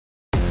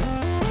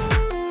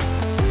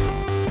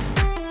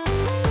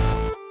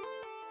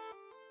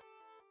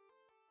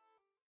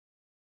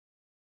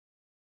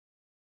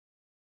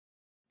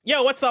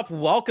Yo, what's up?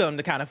 Welcome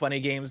to Kind of Funny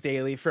Games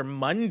Daily for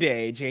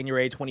Monday,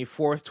 January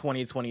 24th,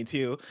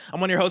 2022. I'm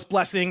one of your hosts,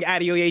 Blessing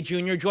Adeoye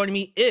Jr. Joining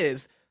me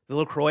is the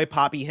LaCroix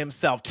Poppy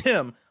himself,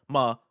 Tim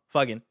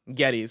fucking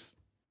Geddes.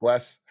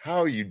 Bless,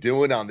 how are you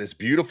doing on this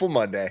beautiful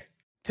Monday?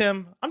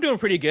 Tim, I'm doing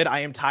pretty good. I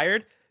am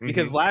tired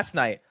because last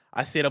night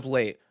I stayed up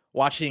late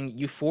watching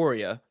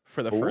Euphoria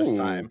for the first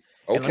time.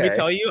 And let me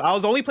tell you, I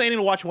was only planning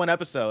to watch one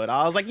episode.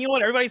 I was like, you know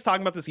what? Everybody's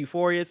talking about this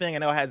Euphoria thing. I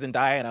know it has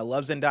Zendaya, and I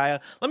love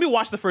Zendaya. Let me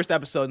watch the first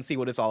episode and see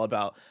what it's all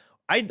about.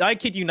 I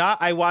kid you not.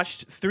 I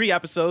watched 3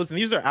 episodes, and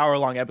these are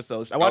hour-long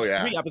episodes. I watched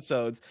 3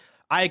 episodes.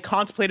 I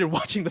contemplated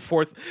watching the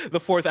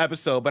fourth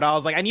episode, but I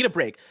was like, I need a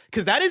break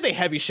because that is a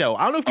heavy show.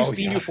 I don't know if you've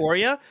seen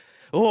Euphoria.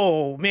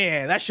 Oh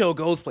man, that show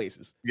goes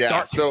places.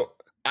 Yeah. So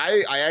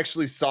I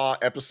actually saw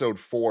episode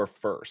 4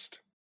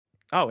 first.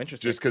 Oh,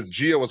 interesting. Just because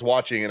Gia was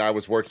watching and I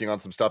was working on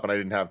some stuff and I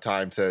didn't have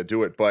time to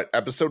do it. But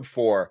episode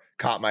 4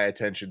 caught my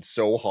attention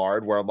so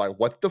hard where I'm like,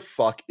 what the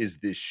fuck is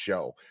this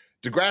show?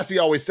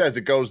 Degrassi always says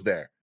it goes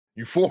there.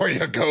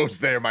 Euphoria goes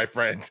there, my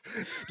friend.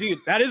 Dude,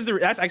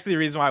 that's actually the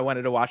reason why I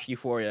wanted to watch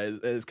Euphoria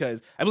is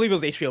because I believe it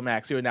was HBO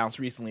Max who announced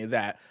recently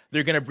that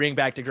they're gonna bring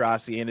back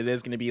Degrassi and it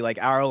is gonna be like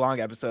hour-long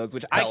episodes,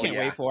 which I can't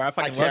wait for. I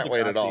fucking love Degrassi.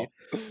 Wait at all.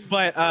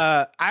 But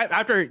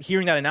after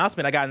hearing that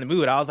announcement, I got in the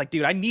mood. I was like,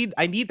 dude, I need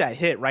that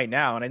hit right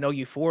now. And I know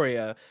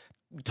Euphoria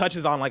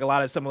touches on like a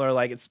lot of similar,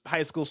 like it's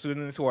high school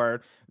students who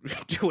are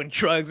doing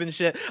drugs and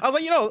shit. I was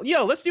like,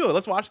 yo, let's do it.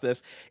 Let's watch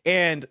this.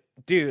 And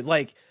dude,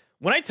 like,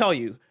 when I tell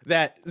you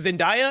that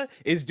Zendaya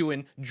is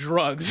doing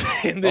drugs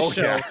in this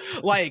show,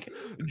 like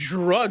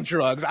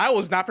drugs, I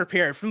was not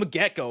prepared from the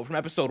get-go, from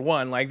episode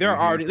 1. Like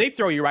they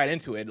throw you right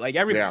into it. Like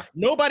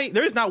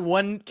there's not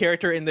one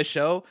character in the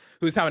show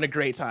who's having a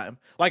great time.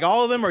 Like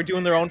all of them are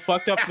doing their own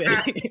fucked up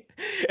thing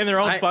in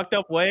their own fucked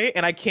up way,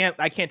 and I can't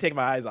take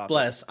my eyes off.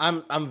 Bless,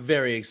 I'm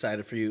very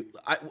excited for you.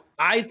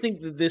 I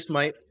think that this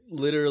might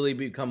literally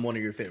become one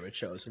of your favorite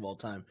shows of all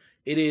time.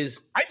 It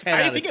is. I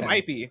think it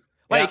might be.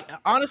 Like,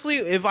 honestly,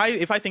 if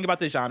I think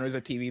about the genres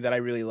of TV that I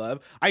really love,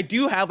 I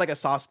do have like a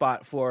soft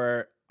spot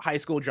for high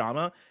school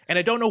drama, and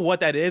I don't know what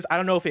that is. I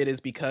don't know if it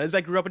is because I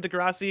grew up in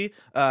Degrassi,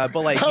 but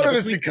like, I don't know if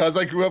it's because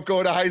I grew up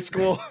going to high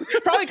school.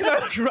 Probably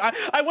because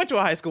I went to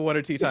a high school 1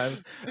 or 2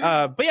 times.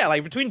 But yeah,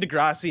 like between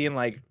Degrassi and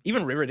like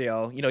even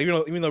Riverdale,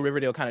 even though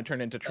Riverdale kind of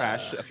turned into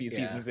trash a few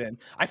seasons in,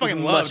 I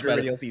fucking loved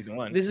Riverdale season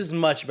 1. This is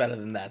much better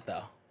than that,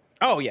 though.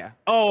 Oh yeah.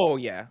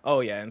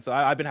 And so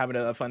I've been having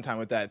a fun time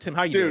with that. Tim,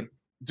 how are you doing?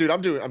 Dude,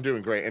 I'm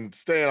doing great. And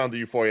staying on the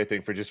Euphoria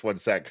thing for just 1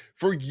 sec.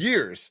 For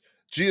years,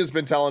 Gia's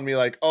been telling me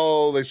like,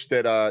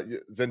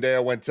 that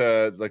Zendaya went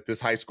to like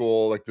this high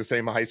school, like the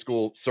same high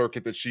school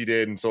circuit that she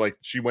did, and so like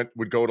she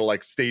would go to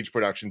like stage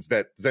productions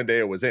that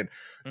Zendaya was in.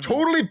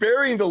 Totally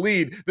burying the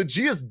lead that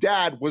Gia's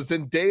dad was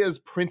Zendaya's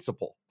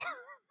principal.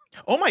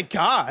 Oh my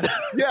god.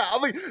 Yeah,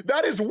 I'm like,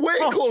 that is way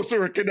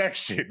closer a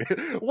connection.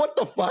 What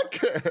the fuck?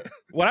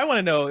 What I want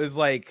to know is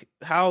like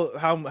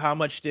how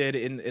much did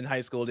in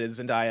high school did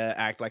Zendaya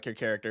act like her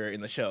character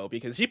in the show,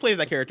 because she plays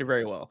that character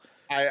very well.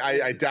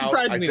 I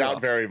doubt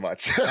very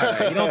much. You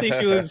don't think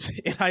she was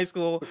in high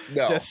school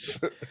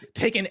just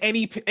taking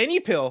any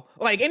pill,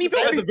 like any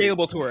pill that's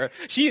available to her?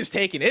 She is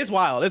taking it. It's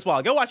wild.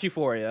 Go watch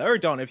Euphoria, or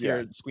don't if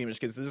you're squeamish,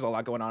 because there's a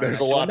lot going on. There's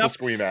a lot to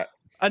scream at.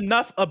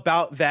 Enough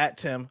about that,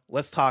 Tim.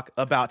 Let's talk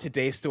about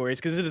today's stories,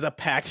 because it is a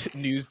packed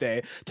news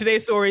day.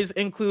 Today's stories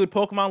include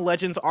Pokemon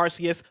Legends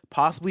Arceus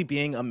possibly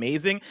being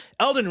amazing,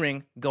 Elden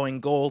Ring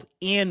going gold,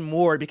 and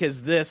more,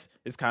 because this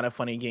is Kind of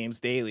Funny Games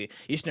Daily.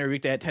 Each and every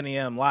weekday at 10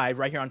 a.m. live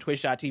right here on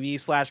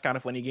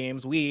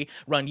twitch.tv/kindoffunnygames. We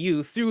run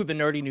you through the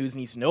nerdy news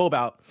you need to know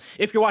about.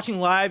 If you're watching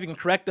live, you can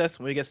correct us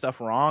when we get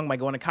stuff wrong by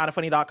going to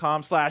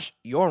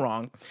kindoffunny.com/you're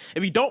wrong.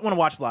 If you don't want to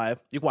watch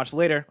live, you can watch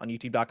later on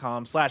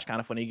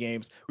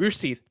youtube.com/kindoffunnygames,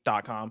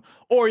 roosterteeth.com.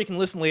 Or you can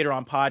listen later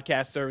on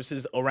podcast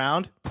services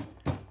around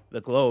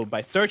the globe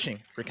by searching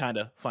for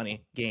Kinda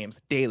Funny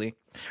Games Daily.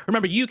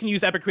 Remember, you can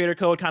use Epic Creator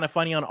Code Kinda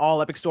Funny on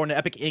all Epic Store and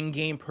Epic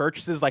in-game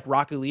purchases like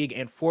Rocket League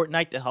and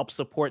Fortnite to help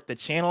support the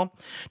channel.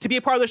 To be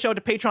a part of the show,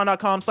 to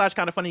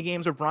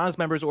patreon.com/kindoffunnygames, where bronze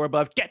members or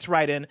above get to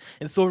write in,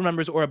 and silver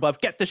members or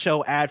above get the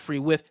show ad-free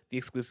with the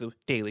exclusive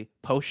daily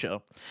post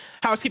show.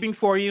 Housekeeping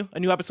for you, a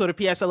new episode of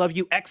PS I Love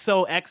You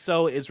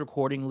XOXO is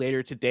recording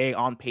later today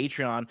on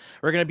Patreon.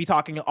 We're going to be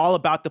talking all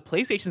about the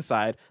PlayStation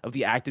side of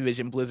the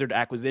Activision Blizzard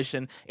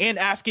acquisition and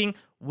asking,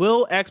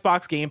 will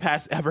Xbox Game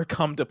Pass ever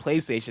come to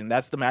PlayStation?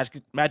 That's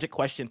the magic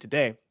question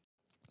today.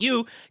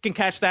 You can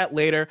catch that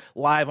later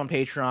live on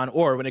Patreon,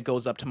 or when it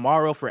goes up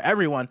tomorrow for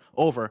everyone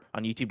over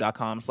on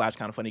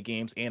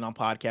youtube.com/kindoffunnygames and on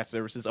podcast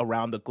services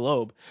around the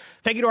globe.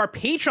 Thank you to our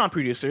Patreon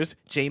producers,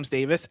 James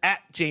Davis at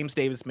James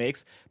Davis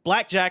Makes,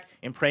 Blackjack,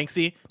 and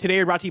Pranksy. Today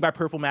we're brought to you by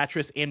Purple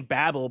Mattress and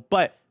Babbel,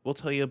 but we'll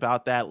tell you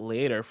about that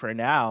later. For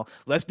now,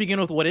 let's begin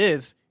with what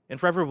is, and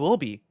forever will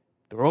be,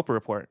 the Roper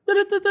Report.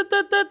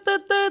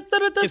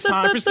 It's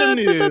time for some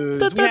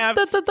news. We have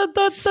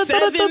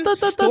 7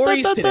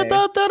 stories today.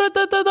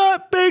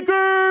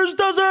 Baker's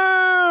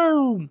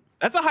dozen.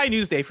 That's a high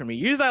news day for me.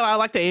 Usually I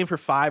like to aim for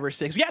 5 or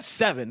 6. We got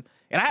 7.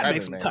 And I had to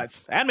make some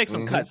cuts. I had to make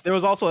some cuts. There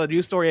was also a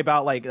news story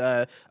about like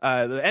the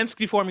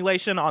N64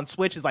 formulation on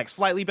Switch is like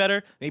slightly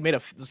better. They made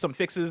some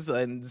fixes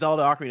in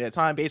Zelda Ocarina of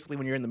Time. Basically,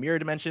 when you're in the mirror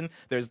dimension,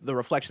 there's the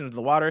reflections in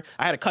the water.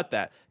 I had to cut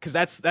that because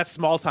that's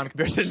small time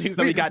compared to the news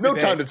that we got no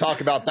today. time to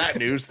talk about that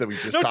news that we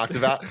just talked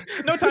about.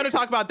 No time to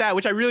talk about that,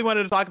 which I really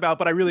wanted to talk about,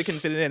 but I really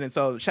couldn't fit it in. And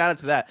so shout out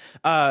to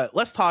that.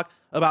 Let's talk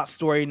about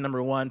story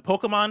number 1.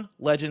 Pokemon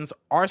Legends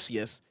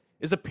Arceus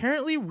is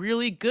apparently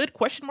really good,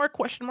 question mark.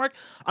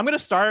 I'm going to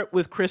start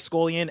with Chris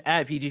Scullion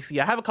at VGC.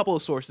 I have a couple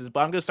of sources, but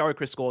I'm going to start with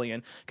Chris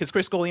Scullion because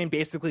Chris Scullion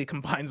basically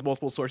combines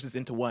multiple sources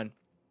into one.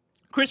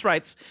 Chris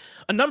writes,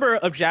 a number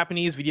of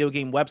Japanese video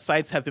game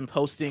websites have been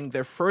posting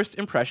their first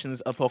impressions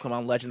of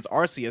Pokemon Legends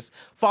Arceus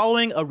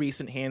following a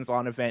recent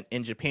hands-on event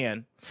in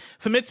Japan.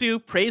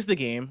 Famitsu praised the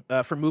game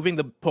for moving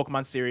the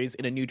Pokemon series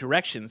in a new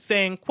direction,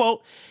 saying,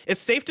 quote,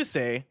 "It's safe to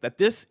say that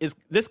this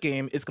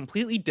game is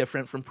completely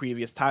different from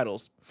previous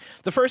titles.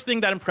 The first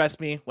thing that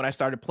impressed me when I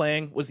started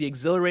playing was the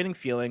exhilarating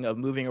feeling of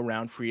moving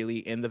around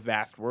freely in the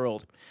vast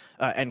world,"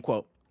 end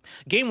quote.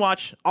 Game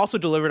Watch also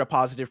delivered a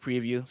positive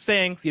preview,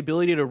 saying the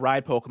ability to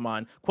ride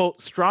Pokemon,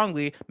 quote,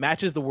 "strongly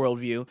matches the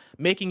worldview,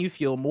 making you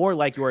feel more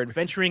like you're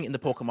adventuring in the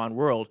Pokemon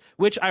world,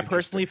 which I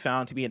personally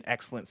found to be an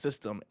excellent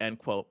system," end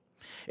quote.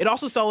 It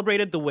also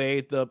celebrated the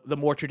way the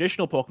more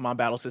traditional Pokemon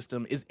battle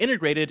system is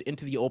integrated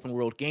into the open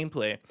world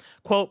gameplay.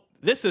 Quote,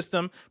 "This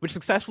system, which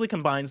successfully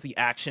combines the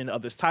action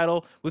of this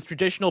title with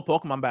traditional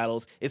Pokemon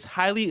battles, is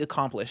highly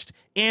accomplished,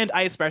 and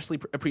I especially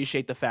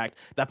appreciate the fact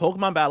that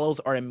Pokemon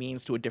battles are a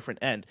means to a different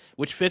end,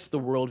 which fits the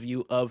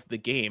worldview of the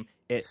game,"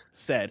 it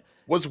said.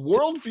 Was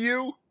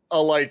worldview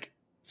a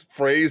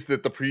phrase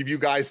that the preview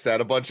guy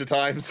said a bunch of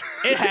times?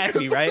 It had to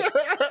be, right?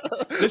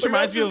 This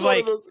reminds me of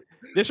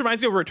This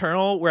reminds me of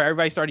Returnal, where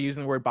everybody started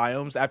using the word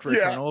biomes after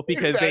Returnal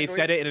because they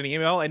said it in an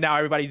email, and now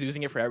everybody's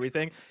using it for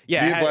everything.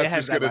 Yeah, me and Bless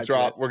just gonna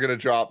drop. We're gonna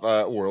drop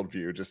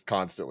worldview just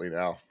constantly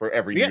now for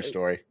every news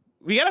story.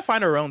 We got to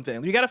find our own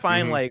thing. We got to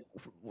find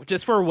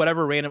just for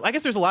whatever random. I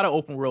guess there's a lot of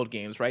open world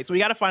games, right? So we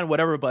got to find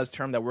whatever buzz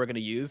term that we're gonna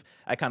use.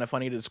 Kind of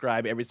funny to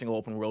describe every single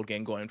open world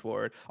game going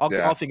forward.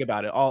 I'll think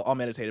about it. I'll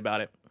meditate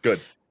about it.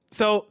 Good.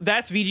 So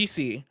that's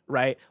VGC,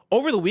 right?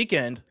 Over the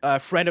weekend, a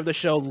friend of the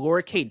show,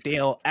 Laura Kate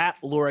Dale at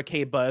Laura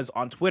K Buzz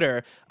on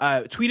Twitter,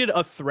 tweeted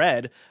a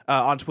thread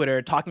on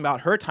Twitter talking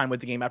about her time with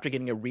the game after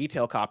getting a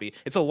retail copy.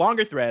 It's a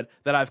longer thread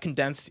that I've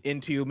condensed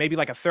into maybe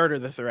like a third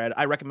of the thread.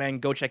 I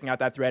recommend go checking out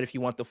that thread if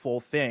you want the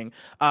full thing.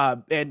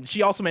 And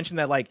she also mentioned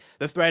that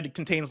the thread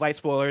contains light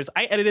spoilers.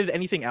 I edited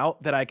anything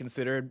out that I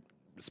considered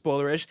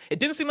spoilerish. It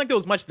didn't seem like there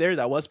was much there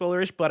that was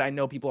spoilerish, but I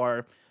know people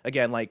are,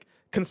 again,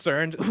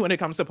 concerned when it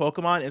comes to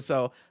Pokemon, and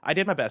so I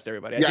did my best,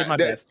 everybody. I did my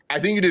best. I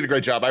think you did a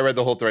great job. I read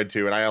the whole thread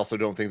too, and I also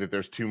don't think that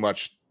there's too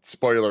much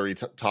spoilery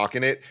talk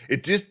in it.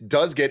 It just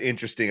does get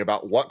interesting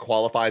about what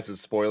qualifies as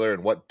spoiler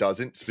and what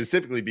doesn't,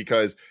 specifically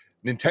because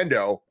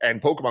Nintendo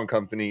and Pokemon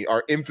Company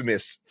are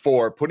infamous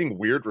for putting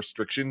weird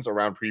restrictions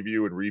around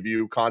preview and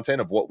review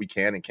content of what we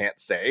can and can't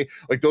say.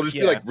 They'll just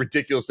be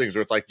ridiculous things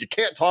where it's you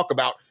can't talk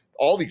about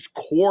all these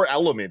core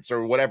elements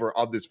or whatever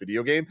of this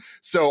video game.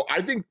 So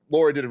I think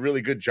Laura did a really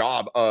good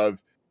job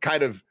of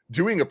kind of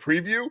doing a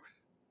preview,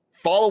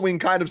 following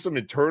kind of some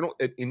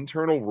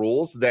internal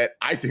rules that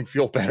I think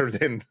feel better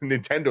than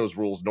Nintendo's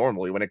rules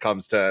normally when it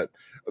comes to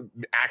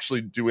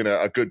actually doing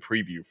a good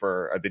preview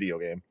for a video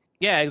game.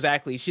 Yeah,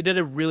 exactly. She did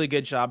a really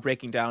good job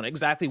breaking down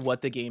exactly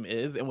what the game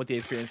is and what the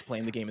experience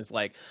playing the game is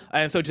like.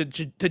 And so to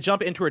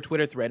jump into her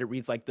Twitter thread, it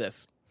reads like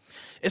this.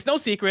 It's no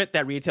secret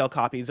that retail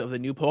copies of the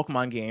new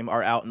Pokemon game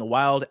are out in the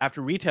wild after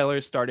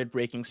retailers started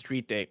breaking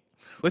street date.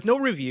 With no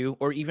review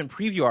or even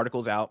preview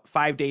articles out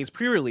 5 days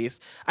pre-release,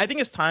 I think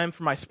it's time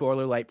for my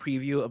spoiler-light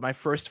preview of my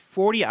first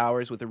 40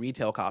 hours with a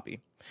retail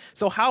copy.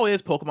 So how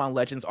is Pokemon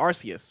Legends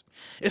Arceus?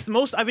 It's the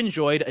most I've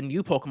enjoyed a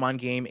new Pokemon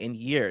game in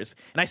years,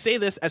 and I say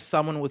this as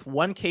someone with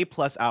 1K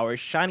plus hours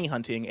shiny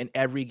hunting in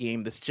every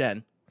game this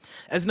gen.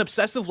 As an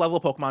obsessive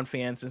level Pokemon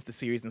fan since the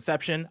series'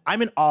 inception,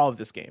 I'm in awe of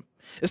this game.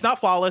 It's not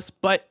flawless,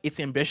 but it's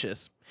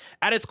ambitious.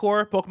 At its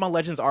core, Pokemon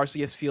Legends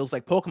Arceus feels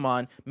like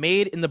Pokemon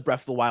made in the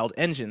Breath of the Wild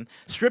engine,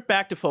 stripped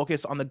back to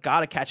focus on the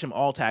gotta catch 'em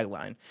all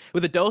tagline,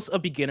 with a dose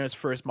of beginner's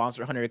first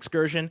Monster Hunter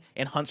excursion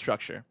and hunt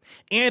structure,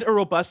 and a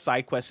robust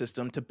side quest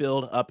system to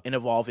build up an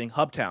evolving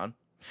hub town.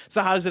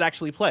 So how does it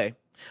actually play?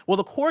 Well,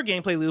 the core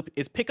gameplay loop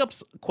is pick up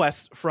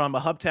quests from a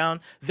hub town,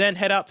 then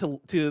head out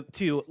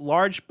to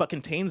large but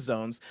contained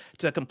zones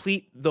to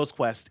complete those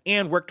quests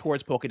and work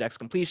towards Pokedex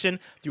completion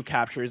through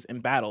captures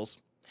and battles.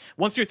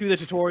 Once you're through the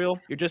tutorial,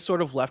 you're just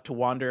sort of left to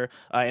wander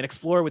and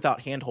explore without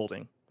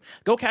hand-holding.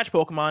 Go catch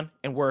Pokemon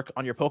and work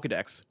on your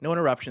Pokedex. No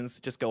interruptions,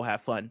 just go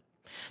have fun.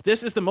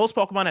 This is the most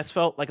Pokemon has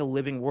felt like a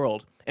living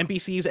world.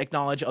 NPCs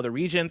acknowledge other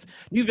regions,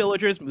 new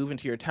villagers move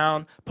into your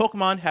town,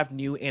 Pokemon have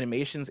new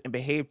animations and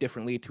behave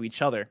differently to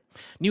each other.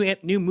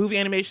 New move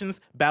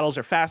animations, battles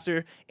are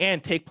faster,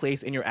 and take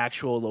place in your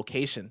actual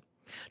location.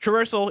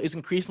 Traversal is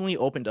increasingly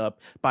opened up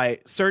by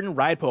certain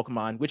ride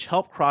Pokemon, which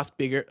help cross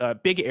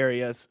big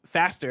areas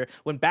faster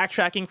when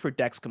backtracking for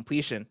dex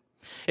completion.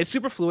 It's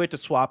super fluid to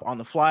swap on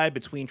the fly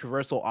between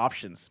traversal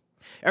options.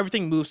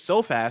 Everything moves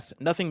so fast,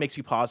 nothing makes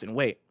you pause and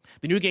wait.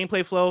 The new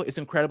gameplay flow is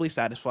incredibly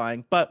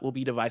satisfying, but will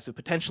be divisive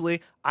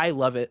potentially. I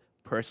love it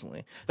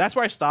personally. That's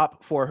where I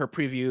stop for her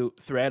preview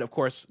thread. Of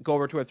course, go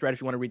over to her thread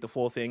if you want to read the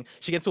full thing.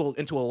 She gets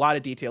into a lot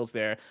of details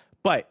there.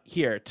 But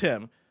here,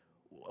 Tim,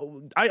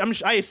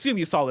 I assume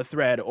you saw the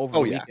thread over the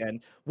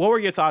weekend. What were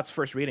your thoughts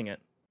first reading it?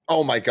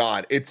 Oh my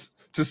God. It's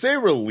to say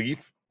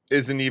relief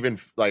isn't even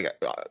like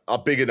a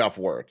big enough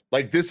word.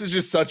 Like, this is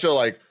just such a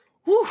like,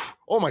 whew,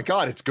 oh my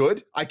God, it's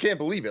good. I can't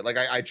believe it. Like,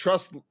 I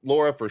trust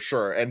Laura for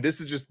sure. And this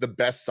is just the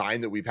best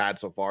sign that we've had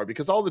so far,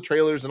 because all the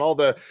trailers and all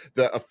the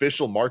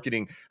official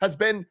marketing has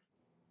been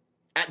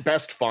at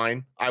best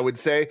fine, I would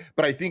say.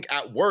 But I think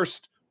at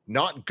worst,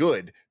 not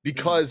good,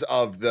 because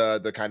of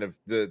the kind of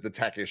the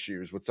tech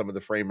issues with some of the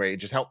frame rate,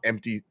 just how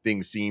empty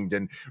things seemed,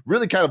 and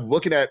really kind of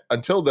looking at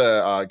until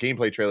the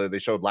gameplay trailer they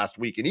showed last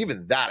week. And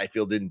even that I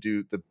feel didn't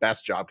do the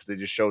best job, because they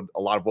just showed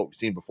a lot of what we've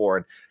seen before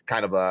and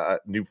kind of a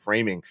new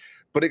framing.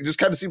 But it just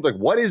kind of seems like,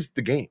 what is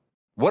the game?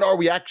 What are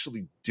we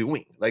actually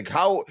doing? Like,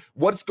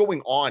 what's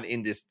going on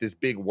in this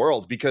big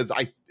world? Because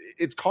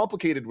it's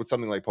complicated with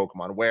something like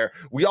Pokemon, where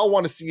we all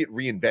want to see it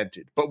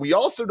reinvented, but we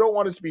also don't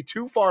want it to be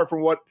too far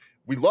from what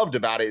we loved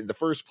about it in the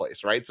first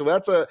place, right? So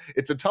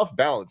it's a tough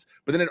balance,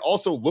 but then it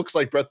also looks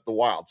like Breath of the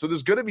Wild. So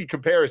there's going to be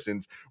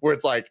comparisons where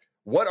it's like,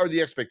 what are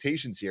the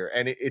expectations here?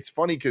 And it's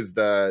funny because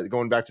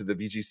going back to the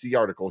VGC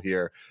article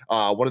here,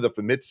 one of the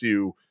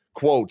Famitsu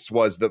quotes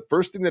was, the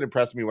first thing that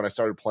impressed me when I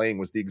started playing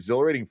was the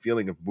exhilarating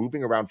feeling of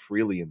moving around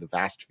freely in the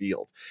vast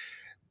field.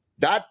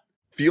 That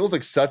feels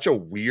like such a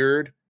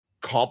weird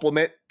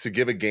compliment to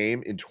give a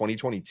game in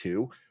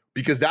 2022,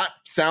 because that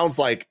sounds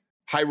like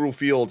Hyrule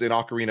Field in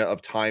Ocarina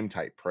of Time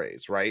type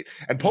praise, right?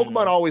 And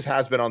Pokemon always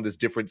has been on this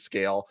different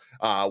scale,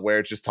 where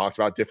it's just talked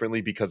about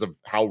differently because of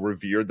how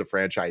revered the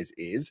franchise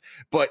is.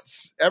 But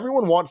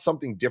everyone wants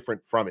something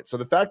different from it. So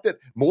the fact that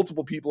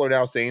multiple people are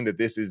now saying that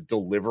this is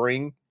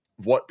delivering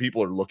what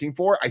people are looking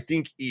for, I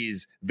think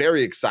is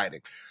very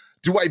exciting.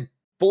 Do I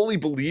fully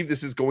believe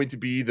this is going to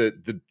be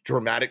the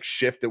dramatic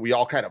shift that we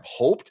all kind of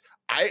hoped?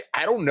 I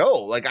don't know.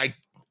 Like,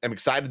 I'm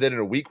excited that in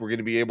a week we're going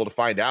to be able to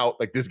find out,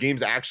 like, this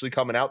game's actually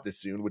coming out this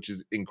soon, which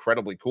is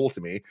incredibly cool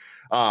to me.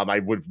 I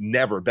would have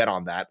never bet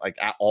on that, like,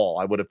 at all.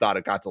 I would have thought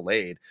it got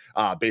delayed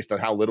based on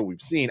how little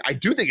we've seen. I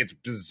do think it's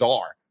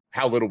bizarre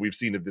how little we've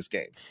seen of this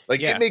game.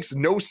 Like, it makes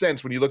no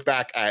sense when you look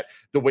back at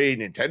the way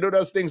Nintendo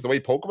does things, the way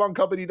Pokemon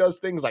Company does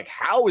things. Like,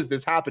 how is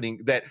this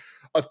happening that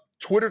a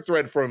Twitter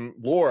thread from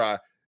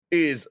Laura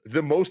is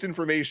the most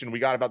information we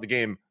got about the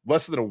game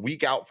less than a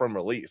week out from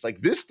release?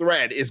 Like, this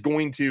thread is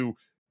going to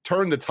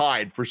turn the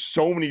tide for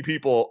so many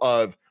people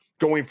of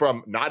going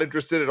from not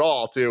interested at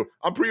all to,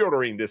 I'm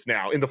pre-ordering this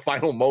now in the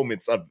final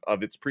moments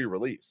of its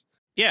pre-release.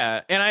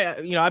 Yeah, and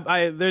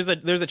I there's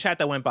a chat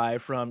that went by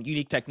from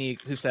Unique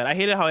Technique who said, I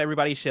hated how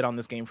everybody shit on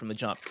this game from the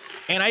jump.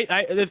 And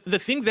the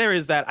thing there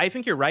is that I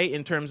think you're right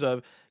in terms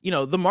of,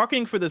 the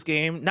marketing for this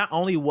game not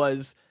only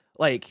wasn't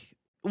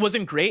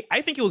great,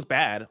 I think it was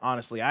bad,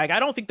 honestly. I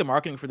don't think the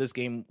marketing for this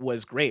game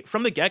was great.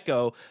 From the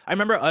get-go, I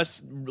remember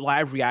us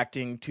live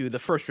reacting to the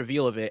first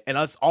reveal of it and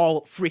us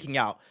all freaking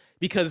out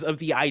because of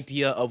the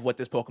idea of what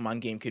this Pokemon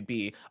game could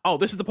be. Oh,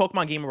 this is the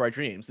Pokemon game of our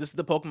dreams. This is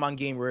the Pokemon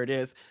game where it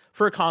is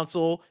for a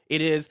console.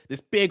 It is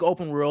this big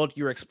open world.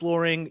 You're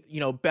exploring,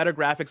 better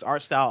graphics,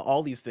 art style,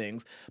 all these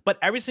things. But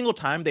every single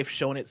time they've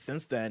shown it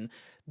since then,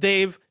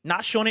 they've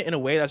not shown it in a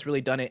way that's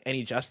really done it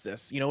any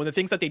justice. And the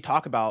things that they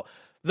talk about,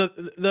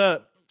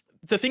 the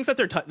things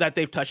that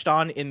they've touched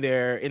on in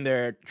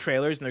their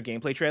trailers and their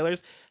gameplay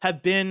trailers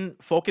have been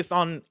focused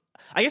on,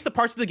 I guess, the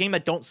parts of the game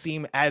that don't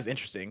seem as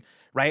interesting,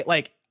 right?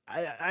 Like,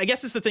 I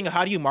guess it's the thing of,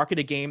 how do you market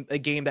a game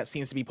that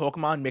seems to be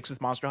Pokemon mixed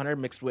with Monster Hunter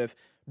mixed with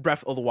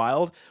Breath of the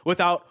Wild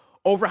without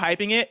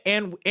overhyping it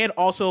and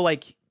also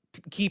like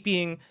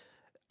getting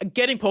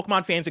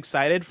Pokemon fans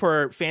excited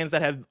for fans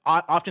that have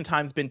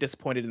oftentimes been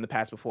disappointed in the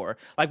past before.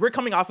 Like, we're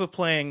coming off of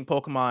playing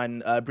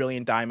Pokemon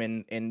Brilliant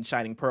Diamond and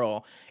Shining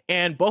Pearl,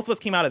 and both of us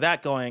came out of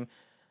that going,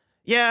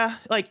 yeah,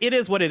 like, it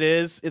is what it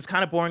is. It's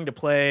kind of boring to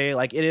play.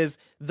 Like, it is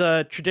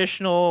the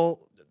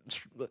traditional,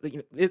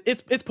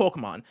 it's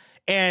Pokemon.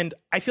 And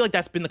I feel like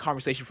that's been the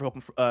conversation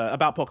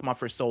about Pokemon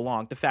for so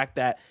long. The fact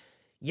that,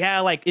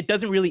 like, it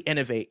doesn't really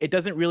innovate. It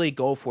doesn't really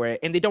go for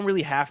it. And they don't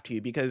really have to,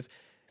 because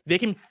they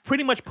can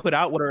pretty much put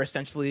out what are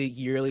essentially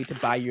yearly to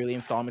bi-yearly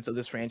installments of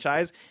this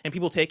franchise, and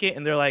people take it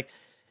and they're like,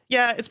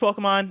 yeah, it's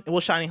Pokemon, and we'll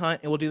shiny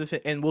hunt, and we'll do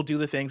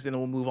the things, and then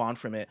we'll move on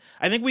from it.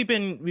 I think we've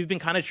been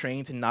kind of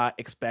trained to not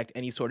expect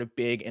any sort of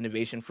big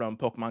innovation from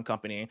Pokemon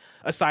Company,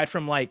 aside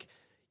from, like,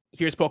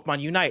 here's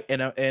Pokemon Unite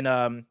and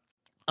a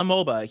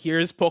MOBA,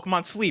 here's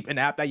Pokemon Sleep, an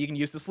app that you can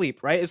use to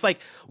sleep, right? It's like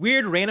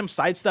weird random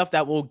side stuff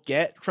that we'll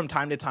get from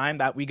time to time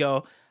that we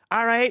go,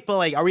 all right, but,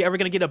 like, are we ever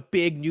going to get a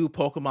big new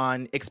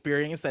Pokemon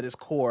experience that is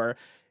core?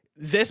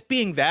 This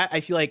being that,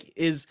 I feel like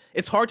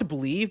it's hard to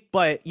believe,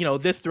 but,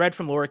 this thread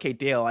from Laura K.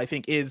 Dale, I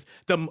think, is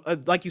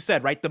like you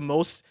said, right, the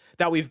most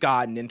that we've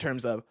gotten in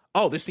terms of,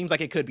 oh, this seems like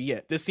it could be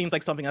it. This seems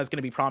like something that's going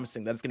to be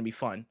promising, that it's going to be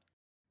fun.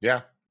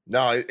 Yeah.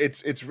 No,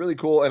 it's really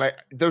cool, and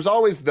there's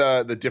always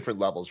the different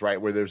levels,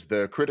 right? Where there's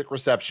the critic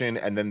reception,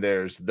 and then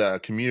there's the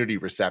community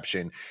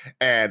reception,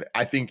 and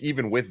I think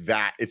even with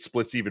that, it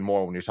splits even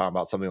more when you're talking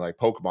about something like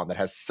Pokemon that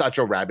has such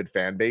a rabid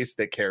fan base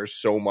that cares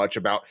so much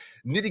about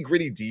nitty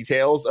gritty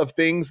details of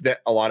things that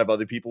a lot of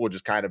other people would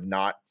just kind of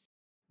not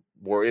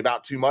worry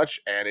about too much,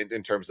 and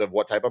in terms of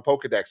what type of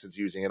Pokedex it's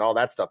using and all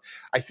that stuff.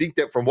 I think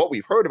that from what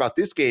we've heard about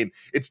this game,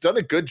 it's done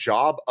a good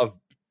job of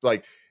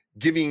like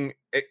giving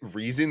it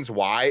reasons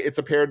why it's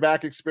a pared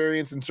back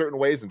experience in certain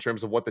ways in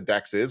terms of what the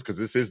dex is, because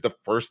this is the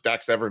first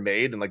dex ever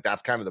made, and like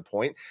that's kind of the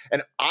point.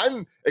 And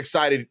I'm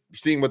excited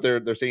seeing what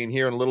they're saying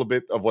here and a little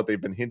bit of what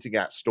they've been hinting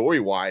at story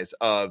wise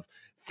of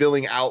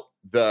filling out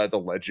the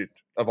legend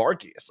of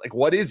Arceus. Like,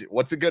 what is it?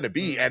 What's it going to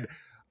be? And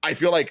I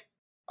feel like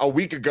a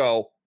week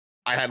ago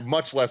I had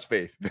much less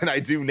faith than I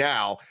do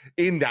now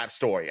in that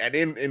story and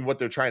in what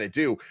they're trying to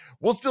do.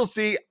 We'll still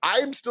see.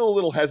 I'm still a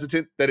little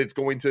hesitant that it's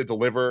going to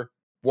deliver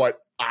what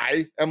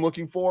I am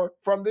looking for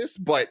from this,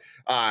 but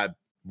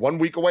 1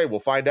 week away, we'll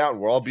find out,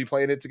 and we'll all be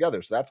playing it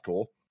together. So that's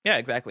cool. Yeah,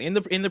 exactly. In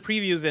the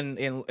previews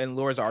in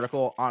Laura's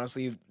article,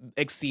 honestly,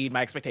 exceed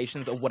my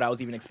expectations of what I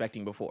was even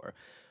expecting before.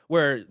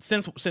 Where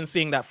since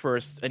seeing that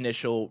first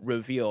initial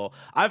reveal,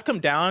 I've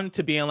come down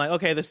to being like,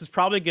 okay, this is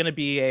probably going to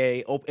be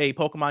a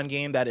Pokemon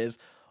game that is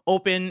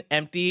open,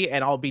 empty,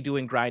 and I'll be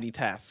doing grindy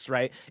tasks,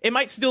 right? It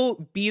might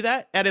still be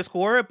that at its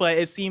core, but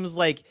it seems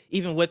like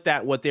even with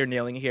that, what they're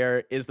nailing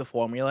here is the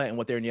formula, and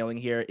what they're nailing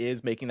here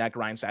is making that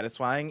grind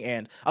satisfying.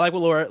 And I like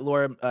what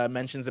Laura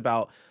mentions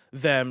about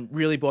them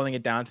really boiling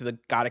it down to the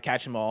gotta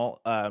catch 'em all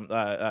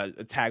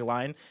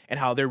tagline, and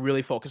how they're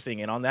really focusing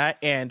in on that.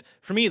 And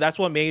for me, that's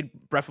what made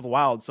Breath of the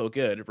Wild so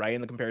good, right?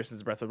 In the comparisons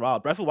to Breath of the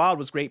Wild. Breath of the Wild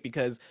was great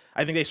because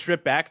I think they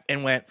stripped back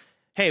and went,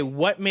 hey,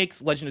 what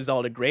makes Legend of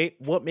Zelda great?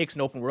 What makes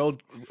an open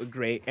world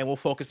great? And we'll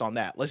focus on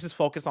that. Let's just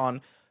focus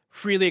on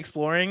freely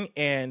exploring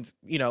and,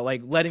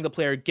 like letting the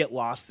player get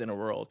lost in a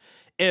world.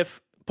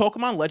 If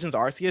Pokemon Legends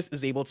Arceus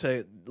is able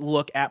to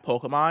look at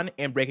Pokemon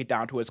and break it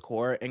down to its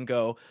core and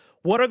go,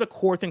 what are the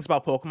core things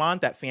about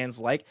Pokemon that fans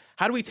like?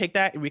 How do we take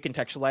that and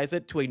recontextualize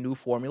it to a new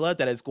formula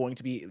that is going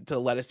to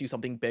let us do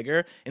something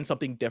bigger and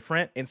something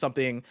different and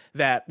something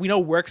that we know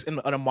works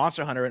in a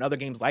Monster Hunter and other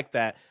games like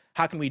that?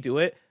 How can we do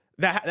it?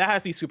 That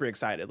has me super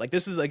excited. Like,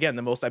 this is, again,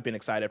 the most I've been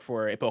excited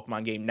for a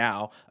Pokemon game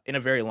now in a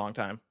very long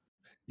time.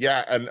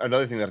 Yeah, and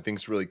another thing that I think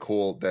is really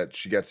cool that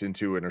she gets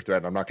into in her thread,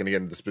 and I'm not going to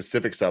get into the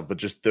specifics of, but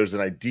just there's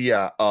an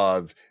idea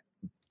of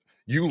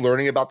you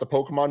learning about the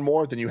Pokemon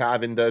more than you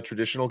have in the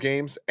traditional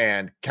games,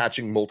 and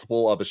catching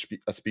multiple of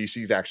a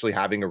species actually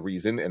having a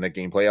reason and a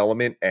gameplay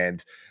element,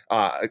 and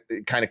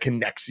it kind of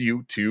connects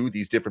you to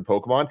these different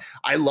Pokemon.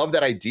 I love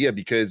that idea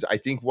because I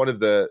think one of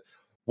the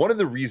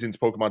reasons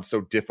Pokemon's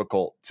so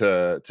difficult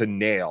to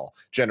nail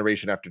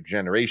generation after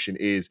generation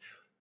is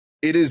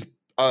it is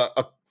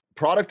a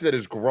product that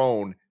has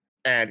grown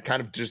and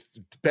kind of just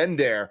been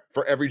there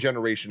for every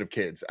generation of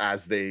kids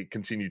as they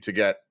continue to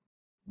get,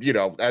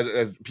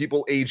 as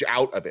people age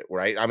out of it,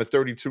 right? I'm a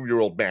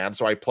 32-year-old man,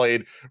 so I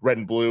played Red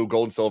and Blue,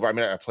 Gold and Silver. I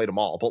mean, I played them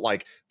all, but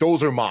like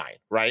those are mine,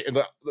 right? And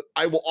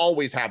I will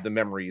always have the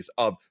memories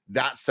of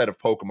that set of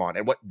Pokemon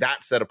and what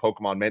that set of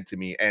Pokemon meant to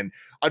me, and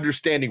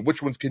understanding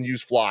which ones can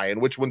use Fly and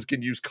which ones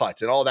can use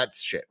Cut and all that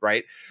shit,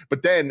 right?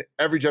 But then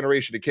every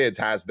generation of kids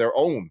has their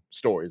own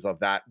stories of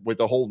that with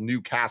a whole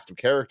new cast of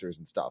characters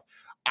and stuff.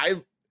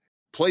 I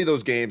play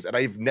those games and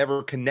I've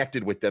never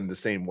connected with them the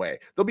same way.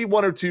 There'll be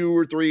one or two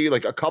or three,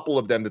 like a couple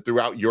of them that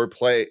throughout your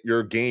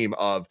game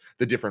of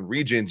the different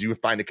regions, you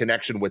find a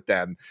connection with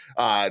them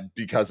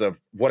because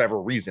of whatever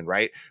reason,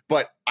 right?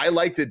 But I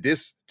like that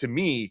this, to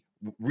me,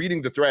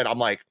 reading the thread, I'm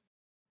like,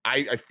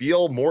 I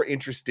feel more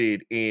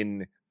interested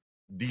in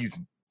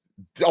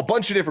a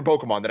bunch of different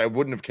Pokemon that I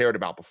wouldn't have cared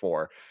about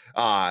before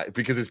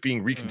because it's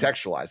being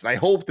recontextualized. And I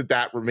hope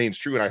that remains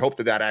true. And I hope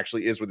that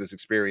actually is what this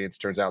experience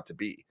turns out to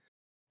be.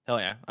 Hell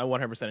yeah, I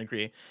 100%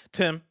 agree.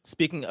 Tim,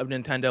 speaking of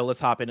Nintendo, let's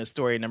hop into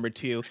story number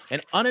 2.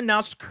 An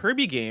unannounced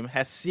Kirby game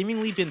has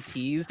seemingly been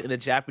teased in a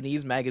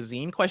Japanese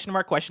magazine, question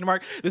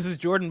mark. This is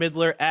Jordan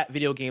Midler at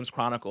Video Games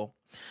Chronicle.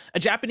 A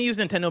Japanese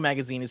Nintendo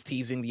magazine is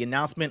teasing the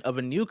announcement of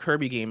a new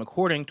Kirby game,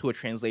 according to a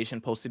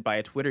translation posted by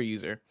a Twitter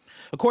user.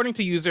 According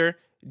to user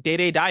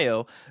Dede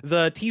Dio,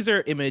 the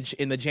teaser image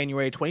in the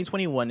January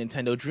 2021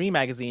 Nintendo Dream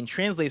magazine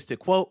translates to,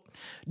 quote,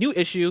 new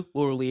issue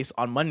will release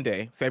on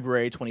Monday,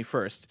 February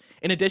 21st.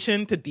 In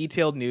addition to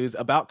detailed news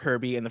about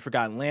Kirby and the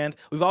Forgotten Land,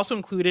 we've also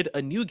included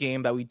a new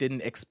game that we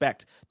didn't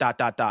expect, ...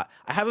 I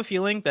have a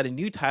feeling that a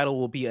new title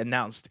will be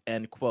announced,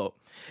 end quote.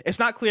 It's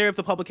not clear if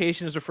the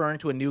publication is referring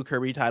to a new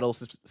Kirby title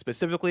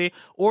specifically,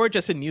 or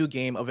just a new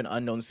game of an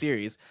unknown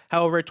series.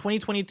 However,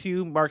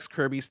 2022 marks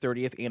Kirby's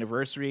 30th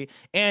anniversary,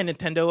 and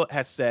Nintendo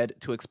has said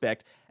to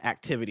expect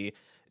activity.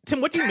 Tim,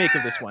 what do you make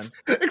of this one?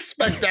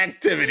 Expect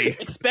activity.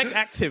 Expect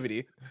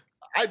activity.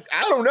 I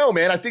don't know,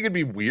 man. I think it'd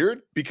be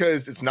weird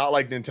because it's not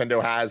like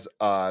Nintendo has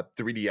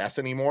 3DS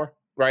anymore,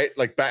 right?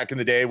 Like back in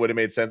the day would have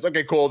made sense.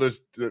 Okay, cool.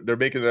 They're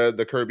making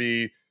the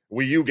Kirby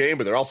Wii U game,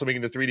 but they're also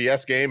making the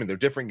 3DS game, and they're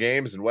different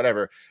games and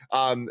whatever.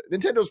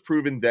 Nintendo's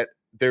proven that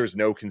there's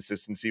no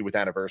consistency with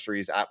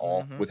anniversaries at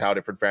all, Mhm. with how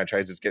different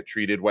franchises get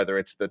treated, whether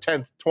it's the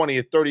 10th,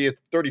 20th, 30th,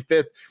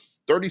 35th,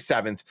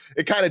 37th.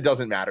 It kind of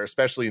doesn't matter,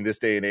 especially in this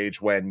day and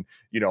age when,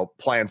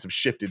 plans have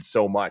shifted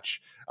so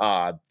much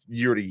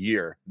year to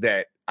year,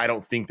 that I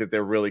don't think that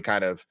they're really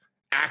kind of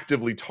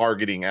actively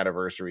targeting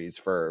anniversaries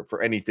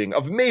for anything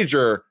of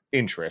major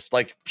interest.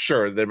 Like,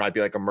 sure, there might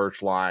be like a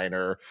merch line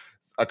or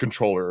a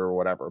controller or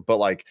whatever, but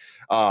like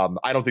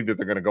I don't think that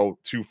they're going to go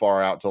too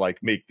far out to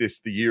like make this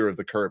the year of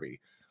the Kirby,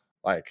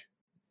 like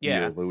year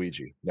Yeah. of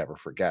Luigi, never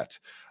forget.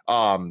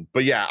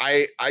 But yeah,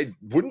 I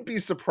wouldn't be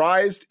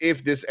surprised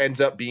if this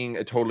ends up being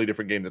a totally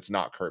different game that's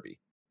not Kirby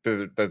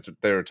that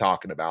they're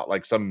talking about,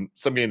 like some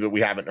game that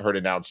we haven't heard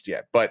announced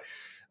yet. But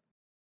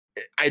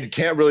I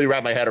can't really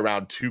wrap my head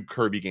around 2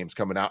 Kirby games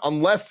coming out,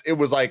 unless it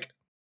was like,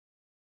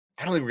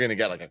 I don't think we're gonna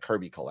get like a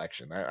Kirby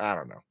collection. I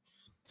don't know.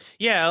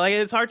 Yeah, like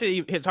it's hard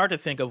to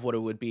think of what it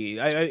would be.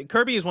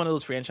 Kirby is one of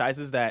those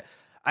franchises that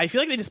I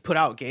feel like they just put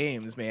out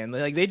games, man.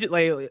 Like they did,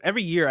 like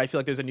every year I feel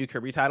like there's a new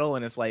Kirby title,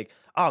 and it's like,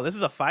 oh, this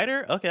is a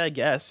fighter, okay, I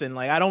guess. And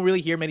like I don't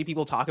really hear many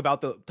people talk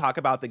about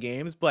the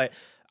games, but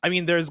I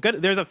mean, there's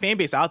a fan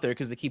base out there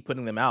because they keep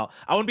putting them out.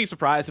 I wouldn't be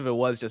surprised if it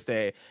was just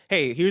a,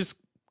 hey, here's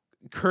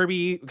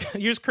Kirby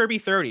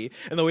 30,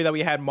 in the way that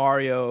we had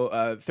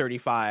Mario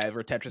 35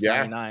 or Tetris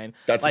 99.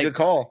 That's like, a good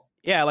call.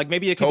 Yeah, like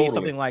maybe it could Totally. be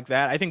something like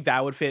that. I think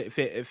that would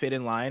fit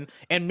in line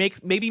and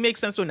maybe makes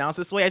sense to announce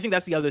this way. I think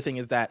that's the other thing,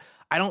 is that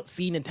I don't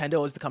see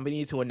Nintendo as the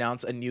company to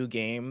announce a new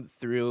game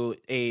through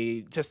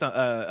just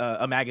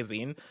a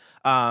magazine.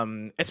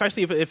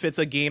 Especially if it's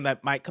a game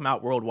that might come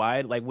out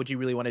worldwide. Like, would you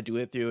really want to do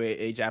it through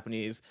a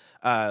Japanese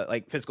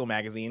like physical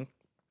magazine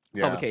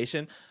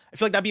publication? I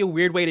feel like that'd be a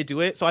weird way to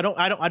do it. So I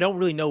don't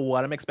really know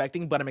what I'm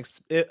expecting, but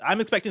I'm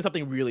expecting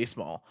something really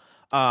small.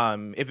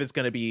 If it's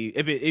gonna be,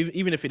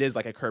 even if it is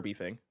like a Kirby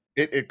thing.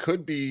 It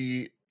could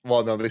be,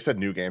 well, no, they said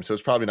new game, so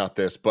it's probably not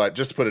this, but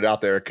just to put it out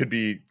there, it could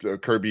be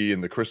Kirby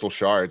and the Crystal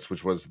Shards,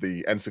 which was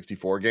the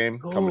N64 game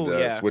coming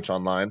to Switch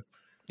Online.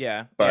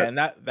 Yeah, but, and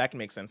that can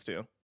make sense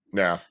too.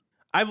 Yeah.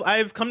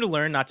 I've come to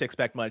learn not to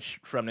expect much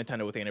from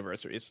Nintendo with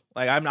anniversaries.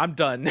 Like I'm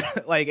done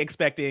like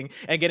expecting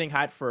and getting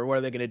hyped for what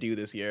are they gonna do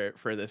this year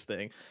for this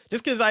thing.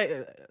 Just because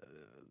I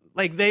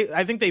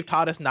think they've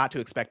taught us not to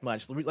expect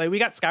much. Like we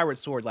got Skyward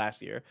Sword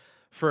last year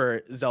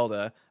for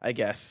Zelda, I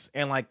guess,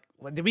 and like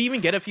did we even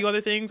get a few other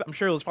things? I'm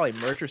sure it was probably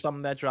merch or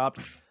something that dropped,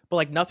 but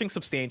like nothing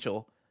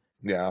substantial.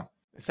 Yeah,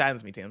 it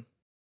saddens me, Tim.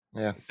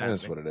 Yeah, it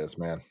is what it is,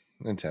 man.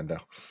 Nintendo.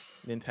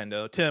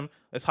 Tim,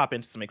 let's hop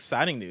into some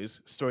exciting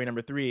news. Story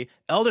number 3,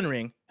 Elden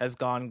Ring has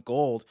gone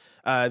gold.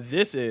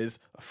 This is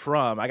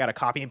from, I got to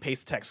copy and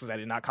paste the text because I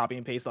did not copy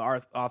and paste the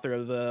author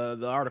of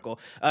the article.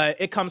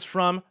 It comes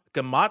from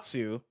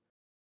Gamatsu,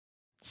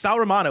 Sal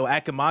Romano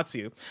at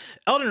Gamatsu.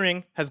 Elden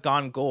Ring has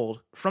gone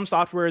gold. From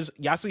Software's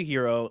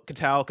Yasuhiro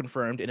Kitao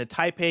confirmed in a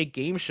Taipei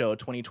Game Show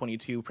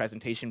 2022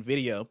 presentation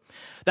video.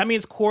 That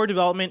means core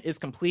development is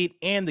complete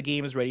and the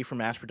game is ready for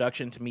mass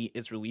production to meet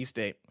its release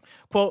date.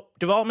 Quote,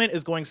 development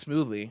is going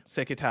smoothly,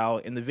 said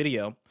Kitao in the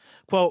video.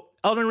 Quote,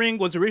 Elden Ring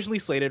was originally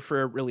slated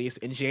for release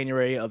in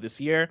January of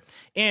this year,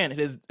 and it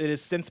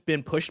has since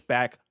been pushed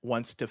back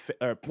once to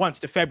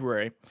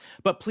February.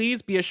 But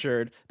please be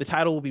assured the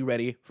title will be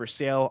ready for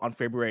sale on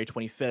February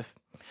 25th.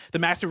 The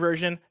master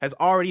version has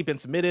already been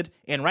submitted,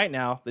 and right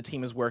now the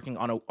team is working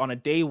on a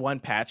day one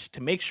patch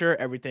to make sure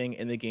everything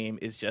in the game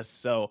is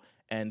just so.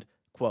 End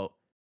quote.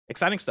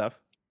 Exciting stuff.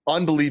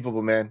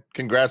 Unbelievable, man.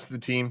 Congrats to the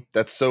team.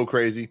 That's so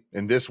crazy.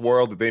 In this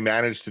world that they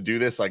managed to do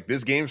this, like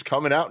this game's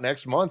coming out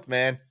next month,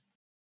 man.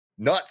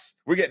 Nuts.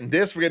 We're getting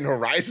this. We're getting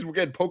Horizon. We're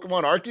getting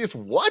Pokemon Arceus.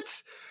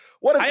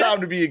 What a time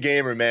to be a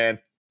gamer, man.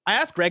 I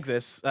asked Greg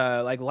this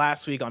like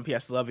last week on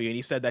PS Love You, and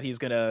he said that he's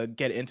gonna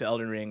get into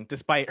Elden Ring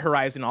despite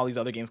Horizon and all these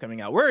other games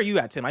coming out. Where are you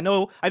at, Tim?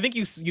 I think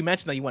you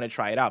mentioned that you want to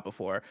try it out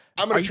before.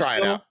 I'm gonna try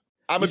it out.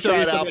 I'm gonna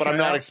try it out, but I'm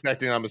not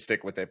expecting I'm gonna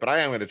stick with it. But I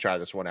am gonna try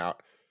this one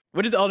out.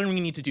 What does Elden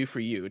Ring need to do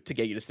for you to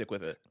get you to stick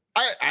with it?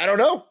 I don't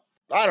know.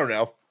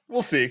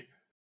 We'll see.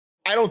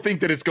 I don't think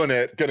that it's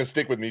gonna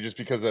stick with me just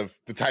because of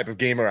the type of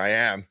gamer I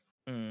am,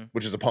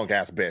 which is a punk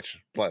ass bitch.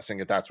 Blessing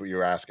if that's what you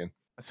were asking.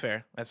 That's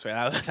fair.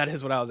 That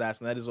is what I was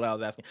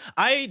asking.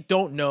 I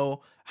don't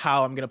know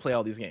how I'm gonna play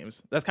all these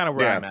games. That's kind of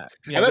where I'm at.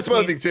 And that's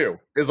one thing too.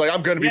 Is like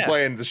I'm gonna be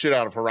playing the shit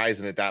out of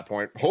Horizon at that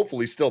point.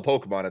 Hopefully, still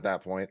Pokemon at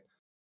that point.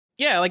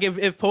 Yeah, like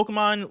if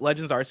Pokemon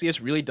Legends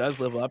Arceus really does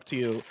live up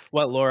to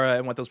what Laura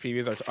and what those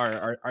previews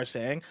are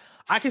saying,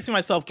 I can see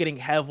myself getting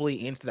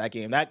heavily into that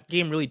game. That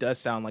game really does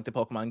sound like the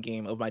Pokemon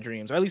game of my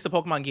dreams, or at least the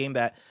Pokemon game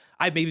that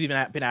I've maybe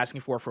been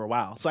asking for a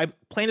while. So I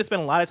plan to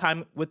spend a lot of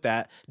time with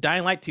that.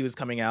 Dying Light 2 is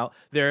coming out.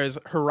 There's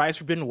Horizon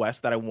Forbidden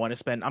West that I'm going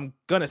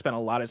to spend a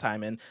lot of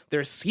time in.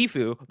 There's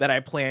Sifu that I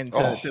plan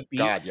to beat.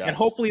 God, yes. And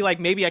hopefully like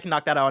maybe I can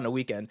knock that out on a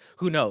weekend.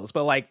 Who knows?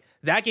 But like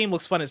that game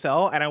looks fun as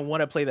hell, and I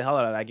want to play the hell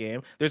out of that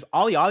game. There's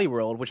Ollie Ollie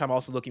World, which I'm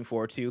also looking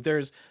forward to.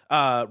 There's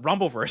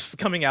Rumbleverse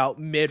coming out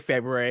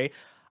mid-February.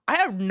 I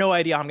have no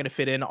idea how I'm going to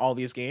fit in all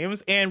these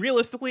games, and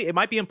realistically, it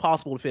might be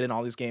impossible to fit in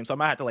all these games. So I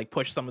might have to like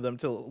push some of them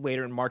till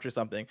later in March or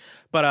something.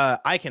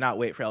 But I cannot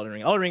wait for Elden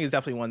Ring. Elden Ring is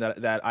definitely one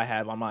that I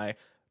have on my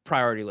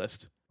priority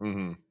list.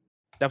 Mm-hmm.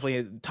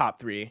 Definitely top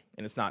 3,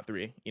 and it's not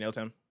 3. You know,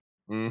 Tim.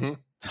 Mm-hmm.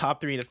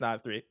 Top 3, and it's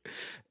not 3.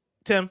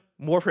 Tim,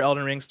 more for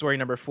Elden Ring. Story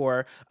number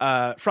 4.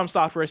 From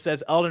Software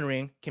says Elden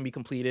Ring can be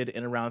completed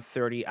in around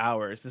 30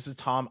 hours. This is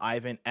Tom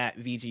Ivan at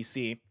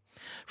VGC.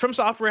 From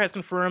Software has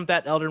confirmed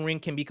that Elden Ring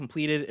can be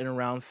completed in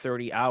around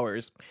 30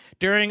 hours.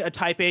 During a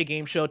Taipei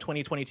Game Show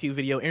 2022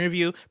 video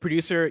interview,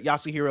 producer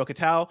Yasuhiro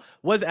Kitao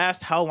was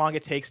asked how long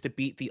it takes to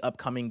beat the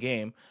upcoming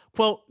game.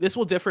 Quote, this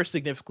will differ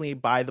significantly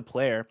by the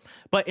player,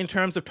 but in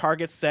terms of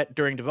targets set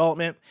during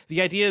development,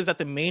 the idea is that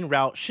the main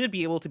route should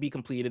be able to be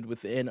completed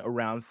within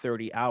around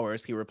 30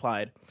 hours, he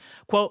replied.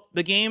 Quote,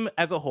 the game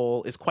as a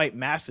whole is quite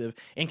massive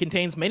and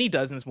contains many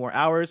dozens more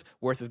hours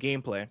worth of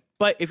gameplay.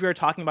 But if you're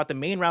talking about the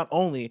main route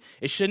only,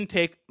 it shouldn't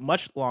take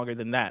much longer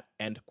than that,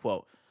 end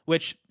quote.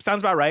 Which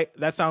sounds about right.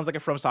 That sounds like a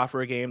From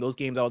Software game. Those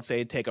games, I would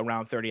say, take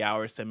around 30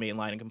 hours to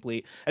mainline and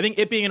complete. I think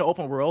it being an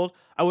open world,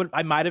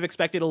 I might have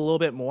expected a little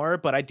bit more,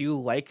 but I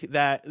do like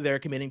that they're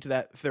committing to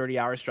that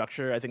 30-hour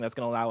structure. I think that's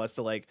going to allow us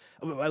to, like,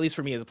 at least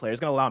for me as a player, it's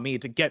going to allow me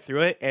to get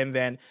through it. And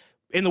then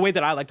in the way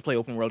that I like to play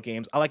open world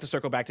games, I like to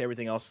circle back to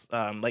everything else,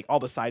 like all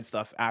the side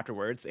stuff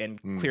afterwards,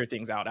 and clear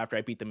things out after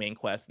I beat the main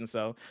quest. And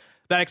so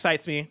that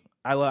excites me.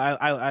 I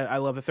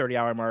love the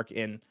 30-hour mark,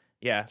 and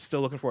yeah, still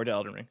looking forward to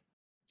Elden Ring.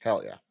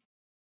 Hell yeah.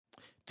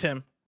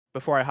 Tim,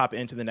 before I hop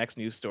into the next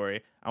news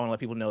story, I want to let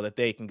people know that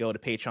they can go to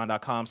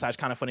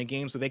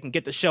patreon.com/kindoffunnygames so they can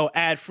get the show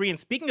ad-free. And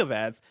speaking of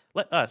ads,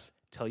 let us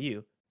tell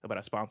you about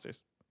our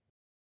sponsors.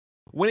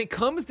 When it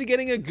comes to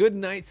getting a good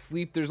night's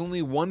sleep, there's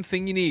only one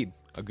thing you need: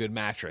 a good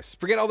mattress.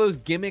 Forget all those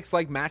gimmicks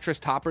like mattress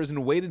toppers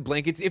and weighted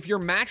blankets. If your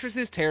mattress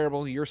is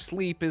terrible, your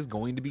sleep is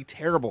going to be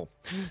terrible.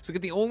 So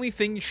get the only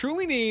thing you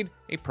truly need: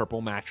 a Purple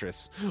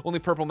mattress. Only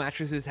Purple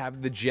mattresses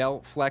have the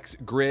Gel Flex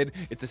Grid.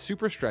 It's a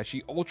super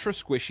stretchy, ultra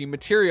squishy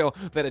material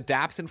that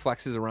adapts and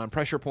flexes around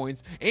pressure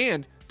points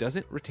and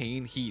doesn't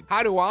retain heat.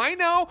 How do I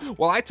know?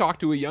 Well, I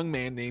talked to a young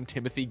man named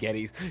Timothy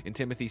Geddes, and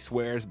Timothy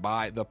swears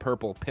by the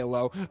Purple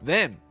pillow.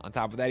 Then, on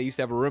top of that, he used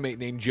to have a roommate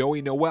named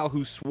Joey Noel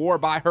who swore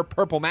by her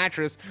Purple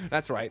mattress.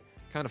 That's right.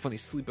 Kind of funny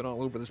sleeping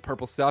all over this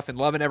Purple stuff and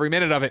loving every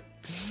minute of it.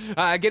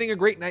 Getting a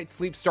great night's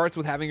sleep starts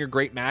with having a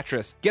great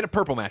mattress. Get a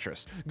Purple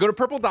mattress. Go to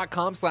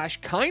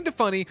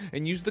purple.com/kindafunny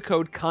and use the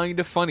code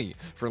kindafunny.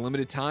 For a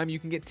limited time, you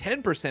can get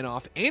 10%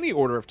 off any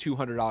order of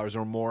 $200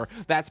 or more.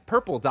 That's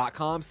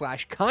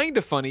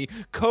purple.com/kindafunny.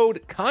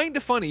 Code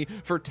kindafunny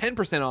for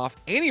 10% off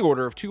any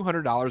order of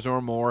 $200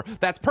 or more.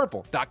 That's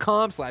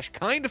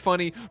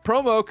purple.com/kindafunny.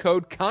 Promo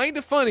code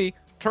kindafunny.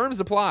 Terms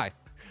apply.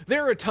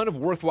 There are a ton of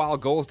worthwhile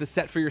goals to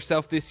set for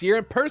yourself this year,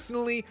 and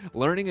personally,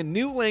 learning a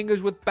new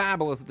language with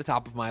Babbel is at the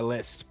top of my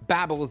list.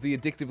 Babbel is the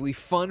addictively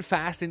fun,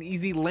 fast, and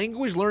easy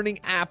language learning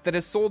app that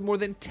has sold more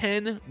than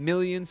 10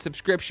 million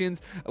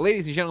subscriptions.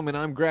 Ladies and gentlemen,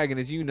 I'm Greg, and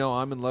as you know,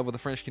 I'm in love with a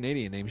French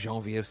Canadian named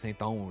Geneviève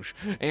Saint-Onge.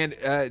 And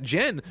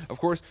Jen, of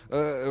course,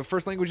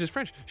 first language is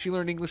French. She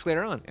learned English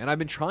later on, and I've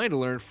been trying to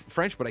learn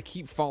French, but I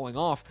keep falling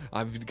off.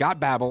 I've got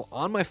Babbel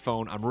on my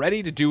phone. I'm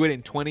ready to do it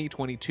in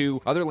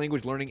 2022. Other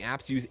language learning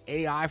apps use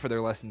AI for their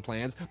lesson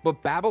plans,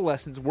 but Babbel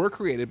lessons were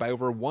created by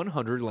over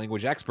 100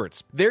 language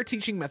experts. Their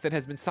teaching method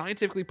has been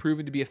scientifically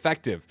proven to be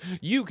effective.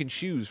 You can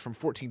choose from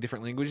 14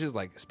 different languages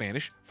like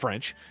Spanish,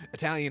 French,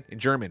 Italian, and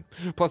German.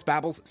 Plus,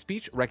 Babbel's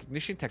speech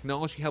recognition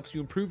technology helps you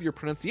improve your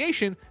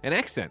pronunciation and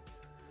accent.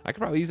 I could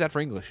probably use that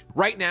for English.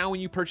 Right now, when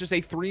you purchase a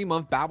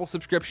 3-month Babbel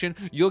subscription,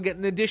 you'll get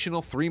an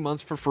additional 3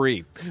 months for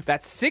free.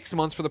 That's 6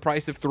 months for the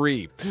price of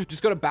 3.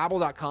 Just go to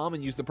Babbel.com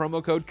and use the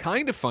promo code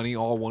KINDAFUNNY,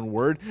 all one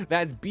word.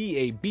 That's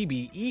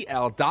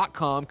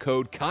BABBEL.com,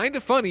 code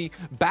KINDAFUNNY.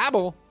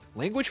 Babbel,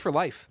 language for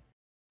life.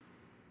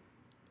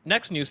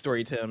 Next news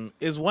story, Tim,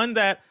 is one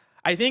that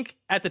I think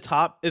at the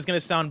top is going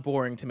to sound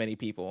boring to many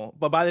people,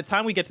 but by the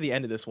time we get to the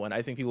end of this one,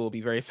 I think people will be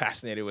very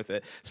fascinated with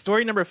it.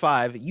 Story number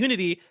 5,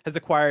 Unity has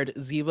acquired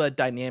Ziva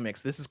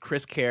Dynamics. This is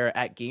Chris Kerr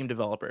at Game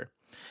Developer.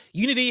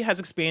 Unity has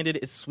expanded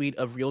its suite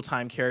of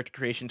real-time character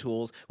creation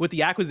tools with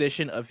the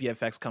acquisition of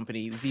VFX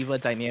company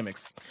Ziva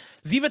Dynamics.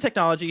 Ziva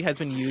technology has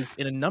been used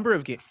in a number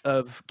of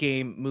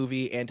game,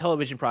 movie, and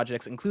television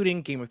projects,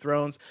 including Game of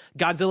Thrones,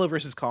 Godzilla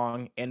vs.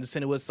 Kong, and the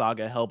Senua's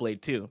Saga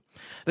Hellblade 2.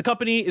 The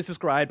company is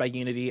described by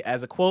Unity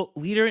as a, quote,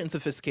 leader in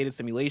sophisticated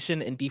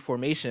simulation and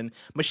deformation,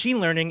 machine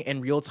learning,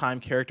 and real-time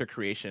character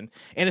creation,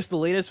 and it's the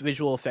latest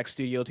visual effects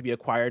studio to be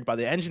acquired by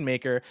the engine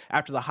maker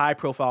after the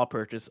high-profile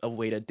purchase of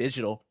Weta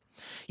Digital.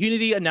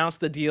 Unity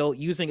announced the deal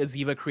using a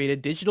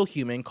Ziva-created digital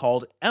human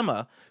called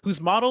Emma, whose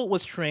model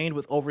was trained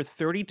with over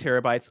 30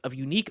 terabytes of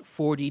unique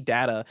 4D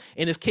data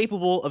and is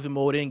capable of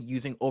emoting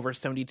using over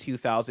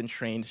 72,000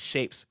 trained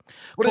shapes.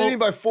 What do you mean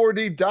by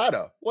 4D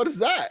data? What is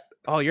that?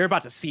 Oh, you're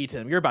about to see,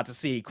 Tim. You're about to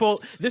see.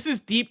 Quote, this is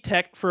deep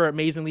tech for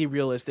amazingly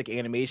realistic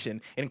animation,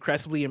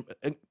 incredibly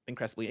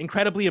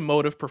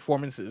emotive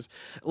performances,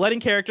 letting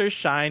characters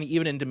shine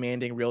even in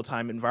demanding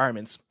real-time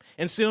environments.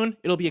 And soon,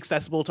 it'll be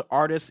accessible to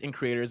artists and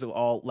creators of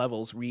all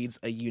levels, reads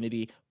a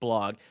Unity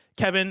blog.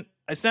 Kevin,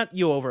 I sent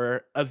you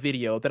over a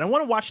video that I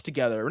want to watch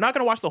together. We're not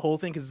going to watch the whole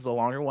thing because it's a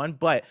longer one,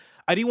 but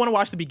I do want to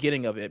watch the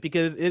beginning of it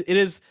because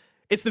it's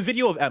the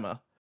video of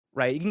Emma,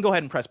 right? You can go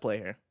ahead and press play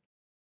here.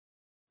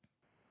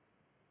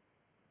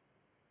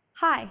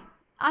 Hi,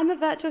 I'm a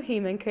virtual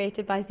human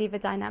created by Ziva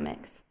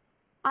Dynamics.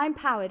 I'm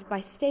powered by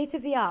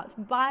state-of-the-art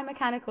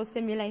biomechanical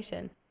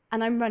simulation,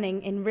 and I'm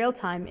running in real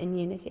time in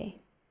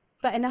Unity.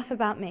 But enough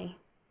about me.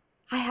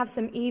 I have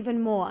some even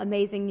more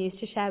amazing news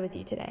to share with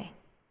you today.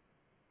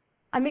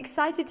 I'm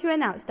excited to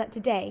announce that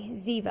today,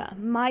 Ziva,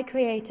 my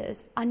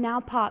creators, are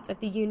now part of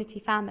the Unity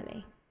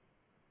family.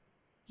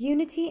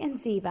 Unity and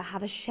Ziva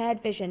have a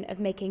shared vision of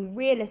making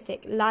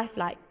realistic,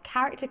 lifelike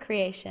character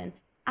creation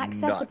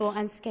accessible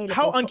and scalable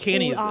How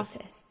uncanny for all is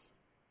this? artists,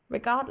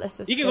 regardless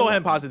of You can skill go ahead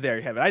and level. pause it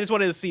there, Kevin. I just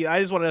wanted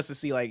us to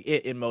see like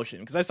it in motion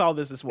because I saw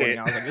this morning.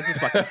 I was like, this is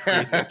fucking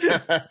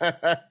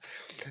crazy.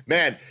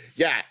 Man,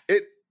 yeah,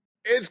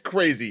 it's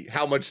crazy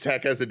how much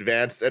tech has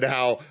advanced and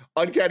how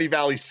Uncanny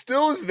Valley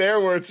still is there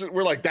where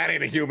we're like, that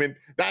ain't a human.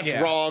 That's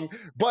wrong.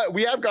 But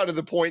we have gotten to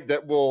the point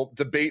that we'll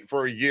debate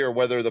for a year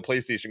whether the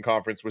PlayStation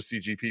conference was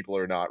CG people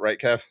or not, right,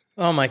 Kev?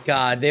 Oh my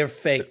God, they're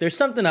fake. There's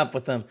something up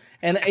with them,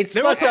 and it's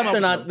fucked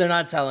up. They're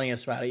not telling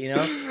us about it. You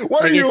know,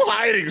 what are you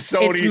hiding,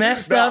 Sony? It's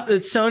messed up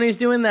that Sony's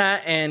doing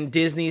that and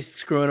Disney's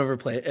screwing over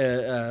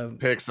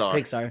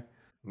Pixar.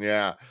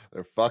 Yeah,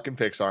 they're fucking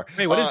Pixar.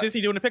 Wait, what is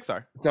Disney doing to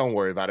Pixar? Don't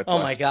worry about it. Oh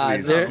my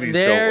God, please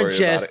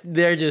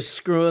they're just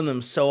screwing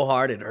them so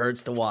hard it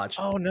hurts to watch.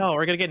 Oh no,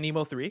 we're gonna get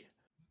Nemo 3?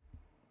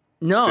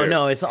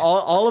 No, it's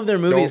all of their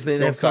movies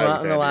that have come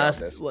out in the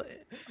last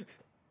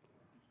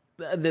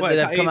that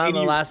have come out in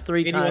the last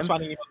 3 times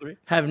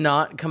have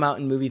not come out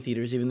in movie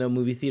theaters, even though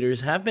movie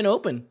theaters have been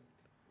open.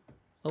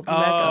 Back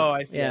up.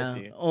 I see. Yeah, I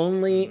see.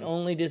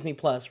 Only Disney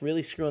Plus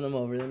really screwing them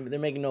over. They're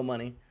making no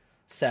money.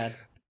 Sad.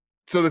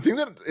 So the thing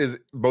that is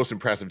most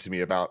impressive to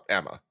me about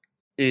Emma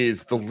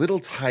is the little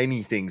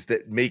tiny things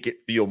that make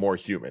it feel more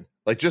human.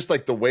 Like just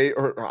like the way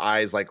her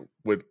eyes like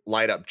would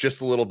light up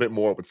just a little bit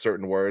more with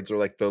certain words, or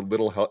like the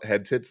little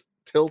head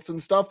tilts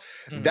and stuff.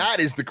 Mm-hmm.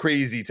 That is the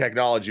crazy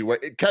technology.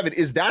 Kevin,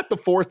 is that the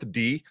 4th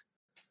D?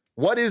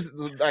 What is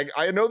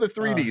I know the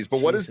 3Ds,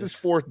 but what is this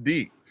 4th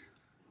D?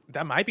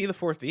 That might be the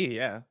 4th D,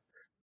 yeah.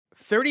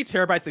 30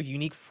 terabytes of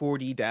unique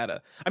 4D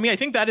data. I mean, I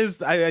think that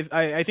is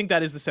I think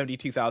that is the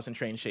 72,000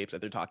 train shapes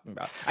that they're talking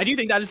about. I do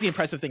think that is the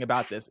impressive thing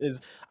about this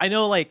is I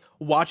know like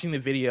watching the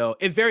video,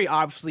 it very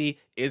obviously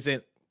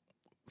isn't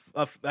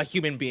a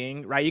human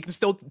being, right? You can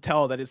still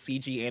tell that it's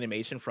CG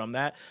animation from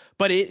that,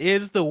 but it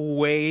is the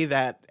way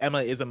that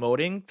Emma is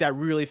emoting that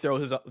really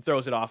throws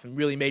it off and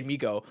really made me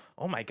go,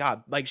 oh my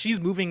God, like she's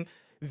moving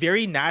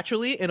very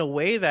naturally in a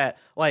way that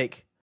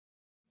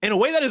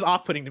is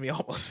off-putting to me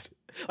almost.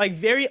 Like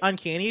very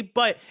uncanny,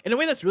 but in a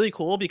way that's really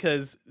cool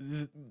because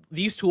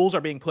these tools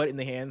are being put in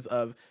the hands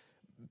of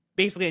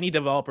basically any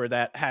developer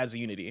that has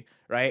Unity,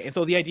 right? And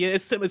so the idea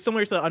is it's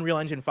similar to Unreal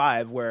Engine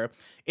 5, where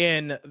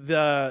in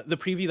the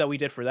preview that we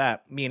did for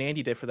that, me and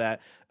Andy did for that,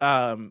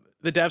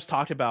 the devs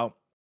talked about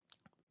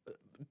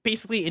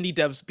basically indie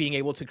devs being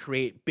able to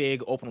create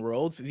big open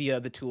worlds via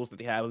the tools that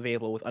they have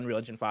available with Unreal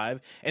Engine 5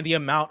 and the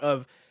amount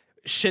of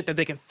shit that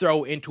they can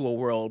throw into a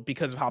world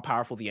because of how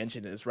powerful the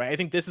engine is, right? I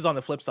think this is on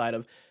the flip side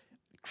of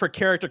for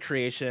character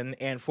creation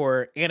and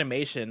for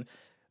animation,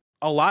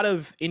 a lot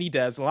of indie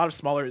devs, a lot of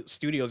smaller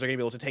studios are going to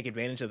be able to take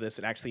advantage of this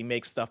and actually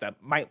make stuff that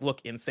might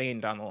look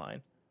insane down the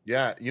line.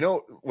 Yeah, you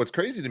know, what's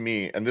crazy to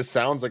me, and this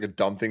sounds like a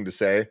dumb thing to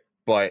say,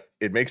 but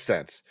it makes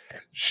sense.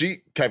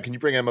 Kev, can you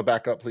bring Emma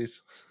back up,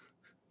 please?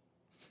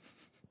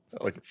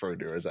 I like referring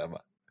to her as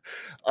Emma.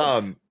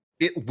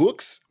 It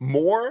looks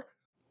more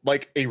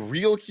like a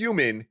real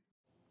human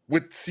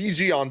with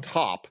CG on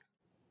top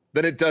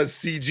than it does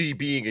CG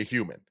being a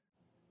human.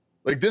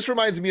 Like, this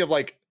reminds me of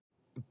like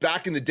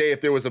back in the day, if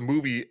there was a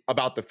movie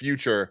about the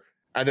future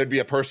and there'd be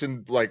a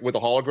person like with a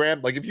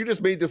hologram, like if you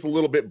just made this a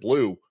little bit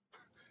blue,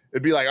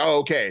 it'd be like, oh,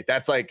 okay,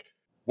 that's like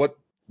what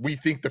we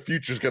think the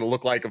future is going to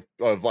look like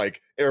of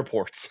like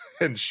airports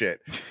and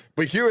shit.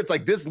 But here it's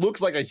like, this looks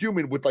like a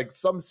human with like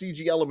some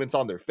CG elements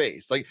on their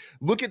face. Like,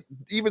 look at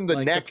even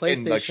the neck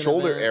and like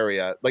shoulder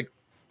area. Like,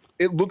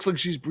 it looks like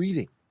she's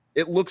breathing.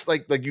 It looks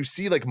like you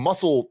see like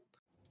muscle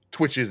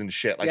twitches and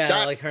shit like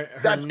that. Like her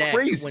that's neck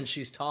crazy. When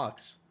she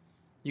talks,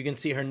 you can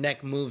see her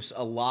neck moves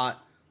a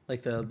lot,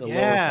 like the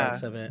lower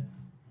parts of it.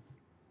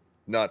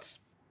 Nuts.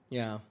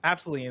 Yeah,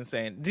 absolutely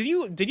insane. Did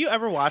you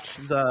ever watch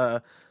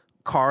the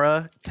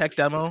Kara tech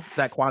demo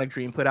that Quantic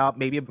Dream put out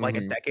maybe like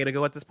a decade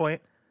ago at this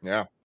point?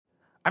 Yeah,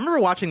 I remember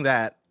watching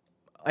that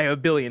like a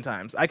billion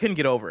times. I couldn't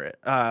get over it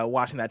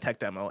watching that tech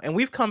demo, and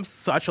we've come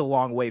such a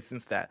long way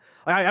since that.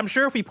 I'm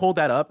sure if we pulled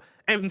that up,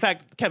 and in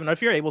fact, Kevin,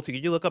 if you're able to,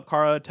 could you look up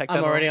Kara tech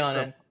demo? I'm already on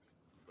it.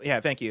 Yeah,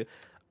 thank you.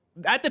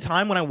 At the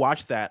time when I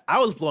watched that, I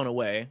was blown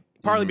away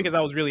partly because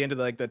I was really into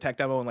the tech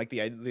demo and like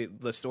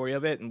the story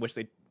of it, in which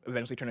they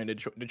eventually turned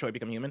into Detroit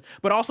Become Human,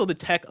 but also the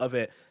tech of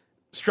it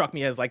struck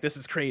me as like, this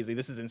is crazy,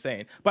 this is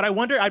insane. But I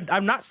wonder,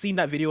 I've not seen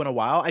that video in a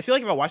while. I feel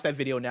like if I watched that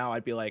video now,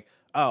 I'd be like,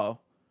 oh,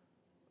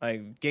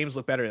 like games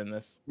look better than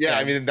this. Yeah,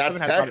 I mean, that's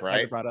tech,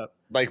 right? Brought up.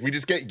 Like we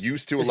just get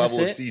used to a This level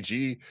is of it?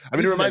 CG. I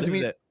mean, it reminds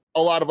me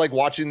a lot of like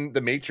watching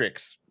The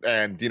Matrix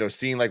and, you know,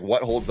 seeing like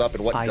what holds up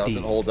and what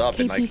doesn't hold up.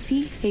 And like,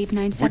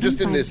 we're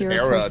just in this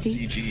era of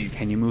CG.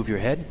 Can you move your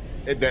head?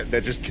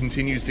 That just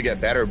continues to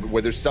get better,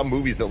 where there's some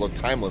movies that look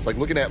timeless, like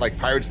looking at like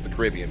Pirates of the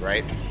Caribbean,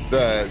 right?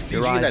 The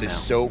CG in that is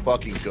so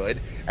fucking good,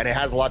 and it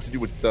has a lot to do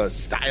with the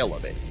style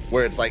of it,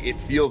 where it's like it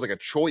feels like a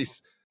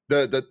choice.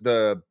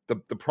 The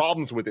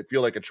problems with it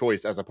feel like a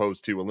choice as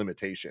opposed to a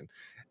limitation.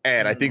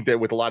 And I think that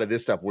with a lot of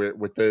this stuff, where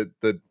with the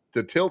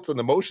tilts and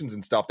the motions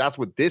and stuff, that's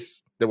what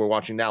this that we're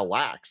watching now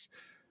lacks.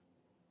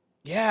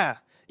 Yeah,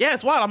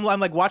 it's wild. I'm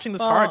like watching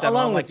this card demo.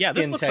 I'm like, yeah,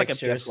 this looks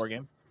textures. like a PS4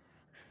 game.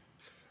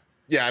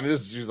 Yeah, I mean,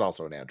 she's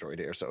also an Android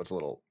here, so it's a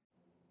little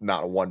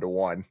not a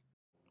 1-to-1.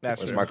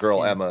 That's my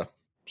girl Emma.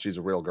 She's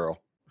a real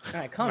girl. All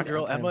right, calm My down.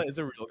 girl Tim. Emma is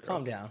a real girl.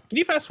 Calm down. Can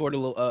you fast forward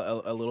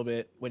a little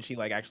bit when she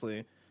like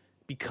actually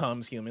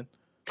becomes human?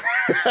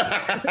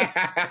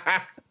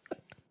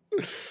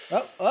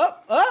 Up.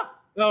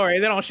 Don't worry,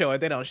 they don't show it.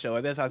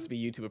 This has to be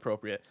YouTube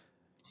appropriate.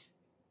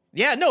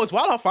 Yeah, no, it's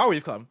wild how far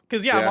we've come.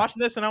 Because I'm watching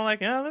this and I'm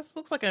like, yeah, this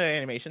looks like an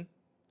animation.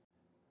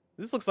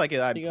 This looks like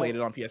I played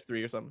it on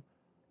PS3 or something.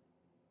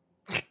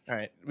 All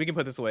right, we can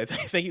put this away.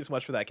 Thank you so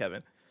much for that,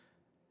 Kevin.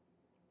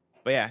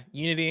 But yeah,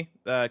 Unity,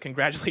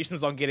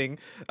 congratulations on getting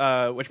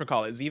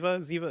whatchamacallit,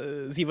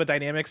 Ziva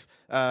Dynamics.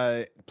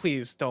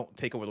 Please don't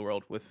take over the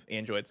world with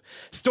androids.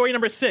 Story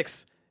number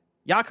 6.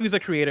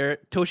 Yakuza creator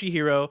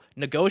Toshihiro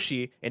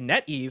Nagoshi and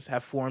NetEase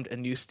have formed a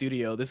new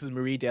studio. This is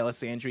Marie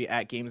Delisandri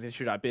at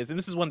GamesIndustry.biz, and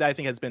this is one that I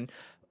think has been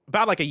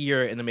about like a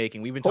year in the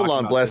making. We've been talking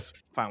about Bless.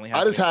 this finally I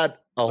happening. just had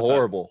a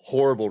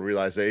horrible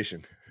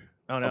realization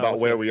about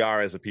where we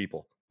are as a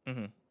people.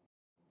 Mm-hmm.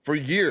 For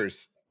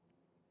years,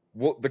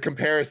 the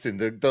comparison,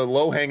 the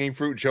low-hanging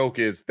fruit joke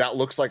is that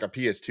looks like a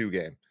PS2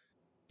 game.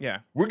 Yeah.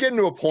 We're getting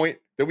to a point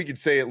that we could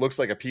say it looks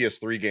like a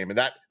PS3 game, and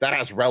that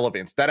has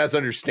relevance, that has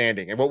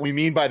understanding. And what we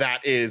mean by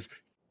that is,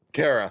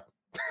 Kara,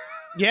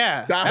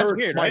 yeah, that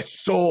hurts weird, my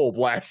soul,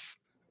 Bless.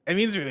 It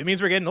means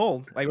we're getting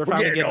old. Like we're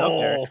finally getting up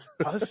there. old.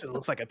 Oh, this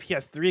looks like a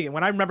PS3 game.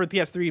 When I remember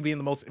PS3 being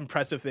the most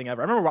impressive thing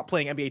ever. I remember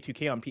playing NBA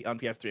 2K on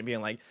PS3 and being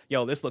like,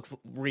 "Yo, this looks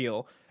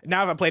real."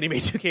 Now if I played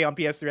NBA 2K on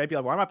PS3, I'd be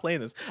like, "Why am I playing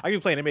this? I could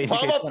be playing NBA 2K." Why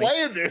am I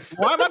playing this?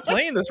 Why am I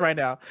playing this right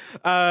now?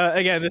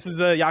 Again, this is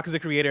the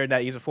Yakuza creator and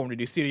NetEase formed a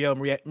new studio,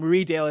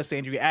 Marie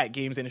Delisandri at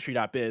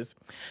GamesIndustry.biz.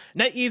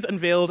 NetEase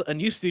unveiled a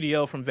new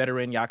studio from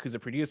veteran Yakuza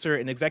producer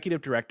and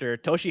executive director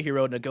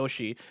Toshihiro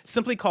Nagoshi,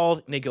 simply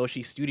called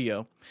Nagoshi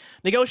Studio.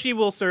 Nagoshi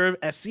will serve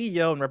as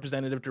CEO and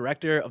representative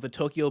director of the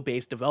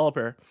Tokyo-based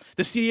developer.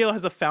 The studio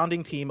has a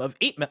founding team of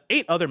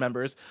eight other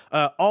members,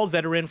 all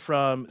veteran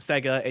from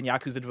Sega and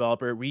Yakuza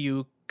developer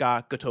Ryu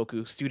Ga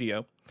Gotoku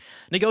Studio.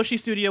 Nagoshi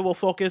Studio will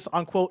focus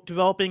on, quote,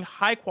 developing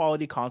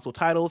high-quality console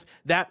titles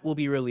that will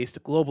be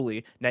released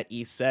globally,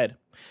 NetEase said.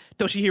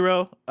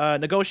 Toshihiro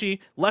Nagoshi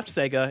left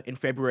Sega in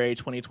February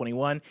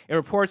 2021, and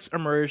reports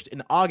emerged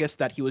in August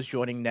that he was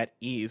joining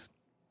NetEase.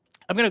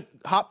 I'm going to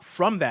hop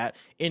from that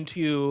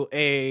into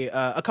a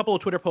couple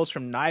of Twitter posts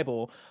from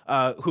Nibel,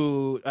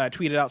 who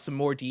tweeted out some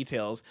more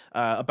details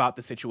about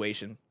the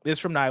situation. This is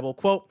from Nibel,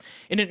 quote,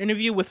 in an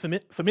interview with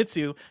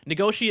Famitsu,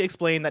 Nagoshi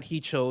explained that he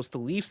chose to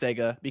leave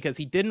Sega because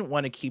he didn't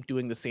want to keep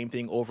doing the same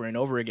thing over and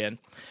over again.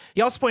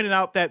 He also pointed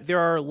out that there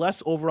are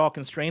less overall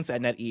constraints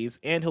at NetEase,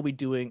 and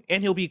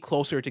he'll be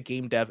closer to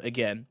game dev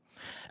again.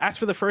 As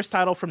for the first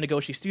title from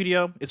Nagoshi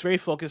Studio, it's very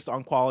focused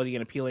on quality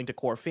and appealing to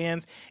core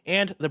fans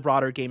and the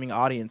broader gaming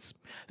audience.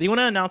 They want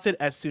to announce it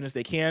as soon as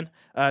they can.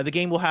 The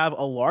game will have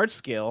a large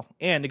scale,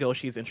 and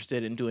Nagoshi is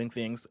interested in doing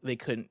things they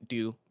couldn't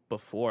do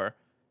before.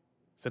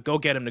 So go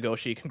get him,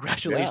 Nagoshi.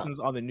 Congratulations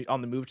on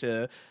the move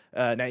to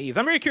NetEase.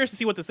 I'm very curious to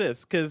see what this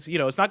is, because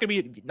it's not gonna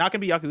be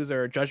Yakuza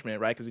or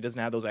Judgment, right? Because he doesn't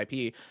have those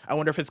IP. I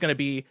wonder if it's gonna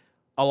be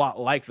a lot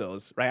like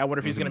those, right? I wonder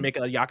if he's gonna make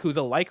a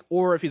Yakuza like,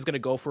 or if he's gonna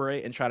go for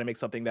it and try to make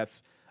something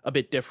that's a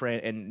bit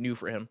different and new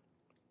for him.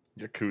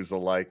 Yakuza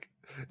like.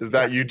 Is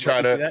that you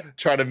trying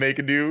to make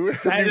a new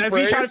That's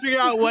me trying to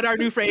figure out what our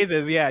new phrase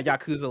is. Yeah,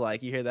 Yakuza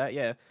like. You hear that?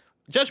 Yeah.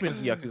 Judgment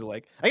is Yakuza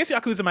like. I guess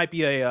Yakuza might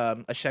be a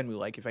Shenmue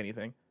like, if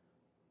anything.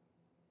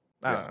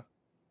 I don't know.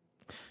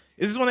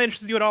 Is this one that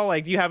interests you at all?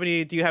 Like, do you have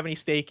any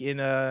stake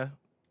in a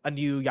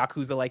new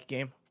Yakuza like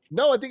game?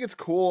 No, I think it's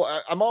cool.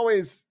 I'm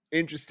always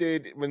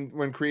interested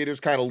when creators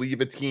kind of leave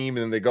a team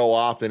and then they go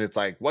off, and it's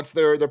like, what's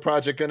their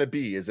project going to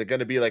be? Is it going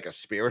to be like a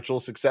spiritual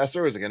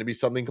successor? Is it going to be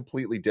something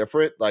completely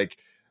different? Like,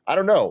 I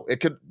don't know. It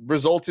could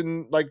result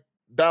in like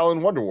Balan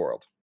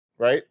Wonderworld,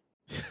 right?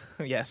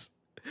 Yes.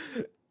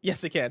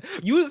 Yes, it can.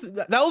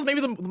 That was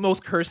maybe the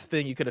most cursed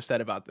thing you could have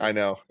said about this. I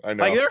know.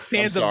 Like, there are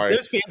fans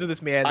there's fans of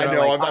this man. I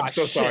know. Like, I'm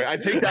so sorry. I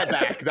take that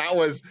back. That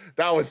was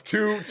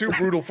too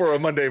brutal for a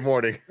Monday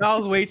morning. That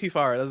was way too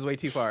far.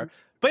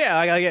 But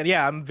yeah, again,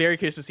 yeah, I'm very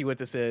curious to see what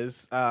this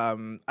is.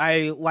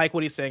 I like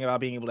what he's saying about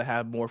being able to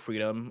have more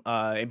freedom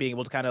and being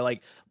able to kind of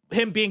like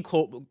him being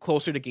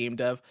closer to game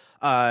dev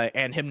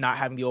and him not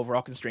having the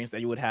overall constraints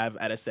that you would have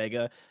at a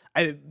Sega.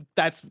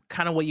 That's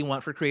kind of what you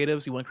want for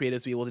creatives. You want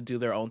creatives to be able to do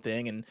their own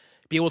thing and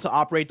be able to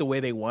operate the way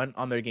they want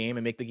on their game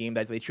and make the game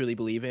that they truly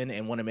believe in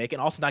and want to make,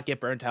 and also not get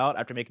burnt out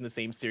after making the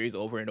same series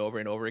over and over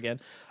and over again.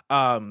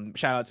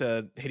 Shout out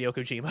to Hideo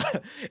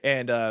Kojima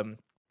and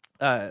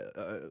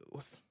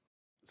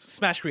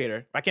Smash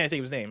creator. I can't think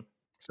of his name.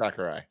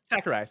 Sakurai.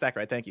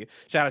 Thank you.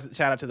 Shout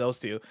out to those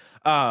two.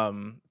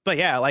 But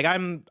yeah, like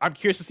I'm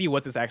curious to see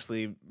what this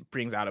actually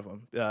brings out of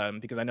him.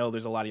 Because I know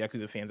there's a lot of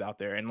Yakuza fans out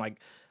there, and like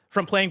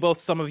from playing both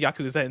some of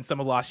Yakuza and some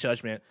of Lost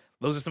Judgment,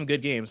 those are some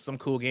good games, some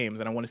cool games,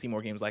 and I want to see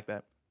more games like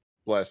that.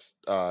 Bless,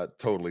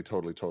 totally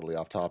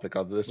off topic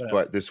on this,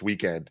 but this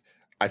weekend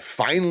I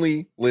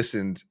finally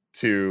listened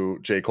to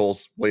J.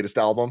 Cole's latest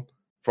album,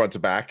 front to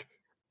back.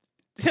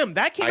 Tim,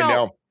 that came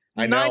out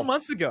 9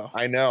 months ago.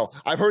 I know.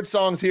 I've heard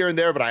songs here and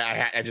there, but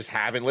I just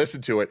haven't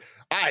listened to it.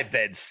 I've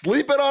been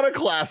sleeping on a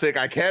classic.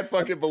 I can't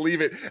fucking believe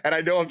it. And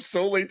I know I'm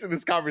so late to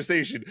this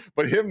conversation,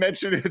 but him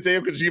mentioning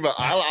Hideo Kojima,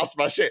 I lost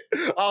my shit.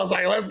 I was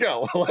like, let's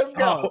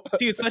go.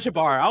 Dude, such a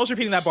bar. I was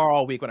repeating that bar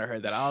all week when I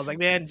heard that. I was like,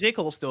 man, J.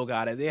 Cole still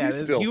got it. Yeah,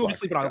 you were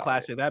sleeping on a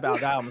classic. That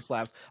album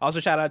slaps. Also,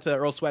 shout out to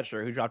Earl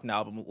Sweatshirt, who dropped an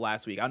album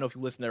last week. I don't know if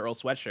you listened to Earl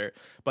Sweatshirt,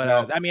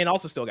 but I mean,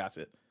 also still got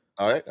it.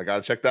 All right, I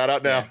gotta check that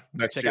out now.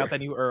 Yeah, check out that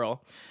new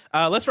Earl.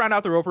 Let's round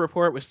out the Roper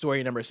Report with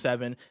story number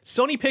 7.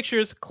 Sony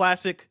Pictures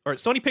Classics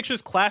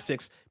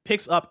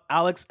picks up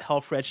Alex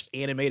Helfrecht's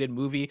animated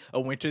movie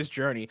A Winter's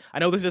Journey. I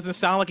know this doesn't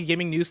sound like a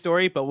gaming news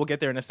story, but we'll get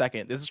there in a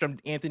second. This is from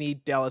Anthony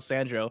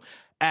D'Alessandro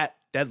at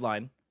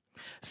Deadline.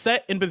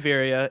 Set in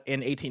Bavaria in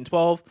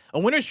 1812, A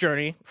Winter's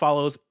Journey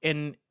follows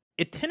an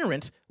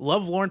itinerant,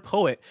 lovelorn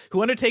poet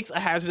who undertakes a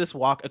hazardous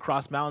walk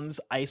across mountains,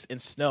 ice, and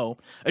snow,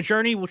 a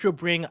journey which will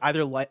bring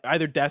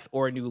either death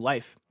or a new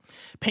life.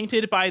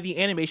 Painted by the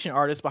animation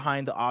artist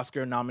behind the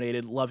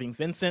Oscar-nominated Loving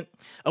Vincent,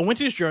 A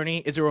Winter's Journey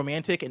is a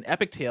romantic and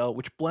epic tale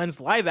which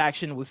blends live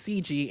action with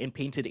CG and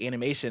painted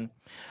animation.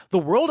 The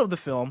world of the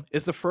film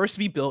is the first to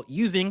be built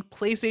using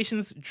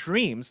PlayStation's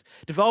Dreams,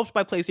 developed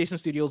by PlayStation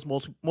Studios'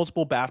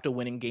 multiple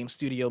BAFTA-winning game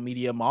studio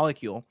Media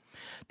Molecule.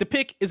 The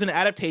pick is an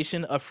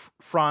adaptation of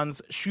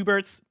Franz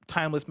Schubert's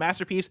timeless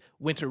masterpiece,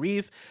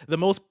 Winterreise, the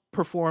most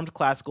performed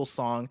classical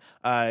song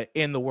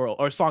in the world,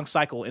 or song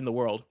cycle in the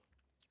world.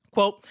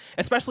 Quote,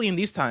 especially in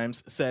these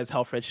times, says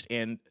Helfrecht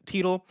and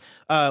Titel,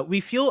 we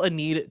feel a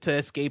need to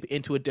escape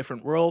into a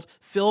different world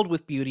filled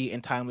with beauty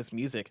and timeless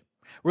music.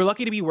 We're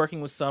lucky to be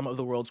working with some of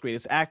the world's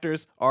greatest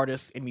actors,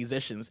 artists, and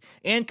musicians,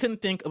 and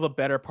couldn't think of a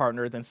better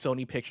partner than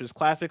Sony Pictures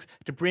Classics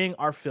to bring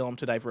our film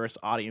to diverse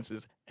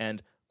audiences,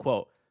 end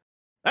quote.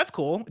 That's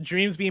cool.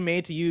 Dreams being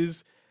made to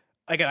use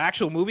like an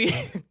actual movie.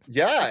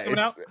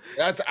 Yeah,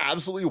 that's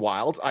absolutely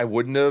wild. I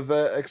wouldn't have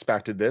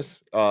expected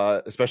this,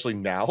 especially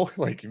now,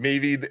 like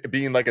maybe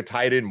being like a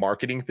tied in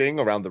marketing thing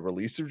around the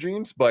release of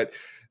Dreams, but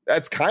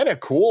that's kind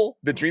of cool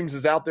that Dreams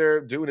is out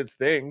there doing its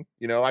thing.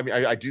 You know, I mean,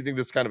 I do think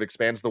this kind of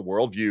expands the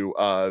worldview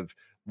of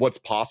what's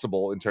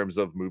possible in terms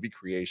of movie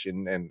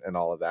creation and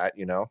all of that,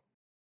 you know?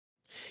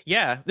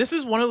 Yeah, this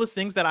is one of those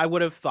things that I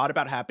would have thought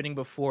about happening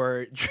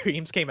before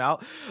Dreams came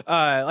out.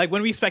 Like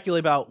when we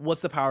speculate about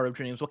what's the power of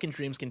Dreams, what can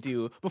Dreams can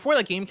do. Before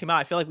that game came out,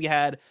 I feel like we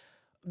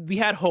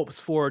had hopes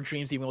for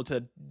Dreams being able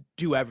to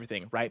do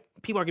everything, right?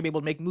 People are gonna be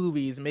able to make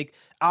movies, make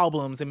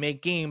albums, and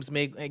make games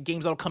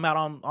that'll come out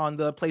on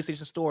the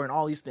PlayStation Store and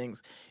all these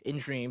things in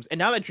Dreams. And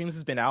now that Dreams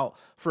has been out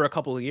for a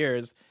couple of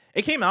years,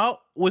 it came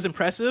out, was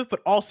impressive,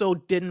 but also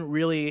didn't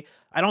really,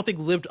 I don't think,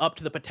 lived up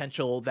to the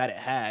potential that it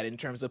had in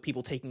terms of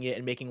people taking it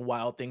and making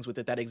wild things with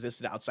it that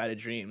existed outside of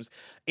Dreams.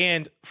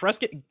 And for us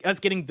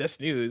getting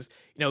this news,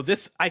 you know,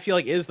 this I feel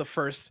like is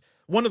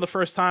one of the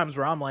first times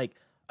where I'm like,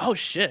 oh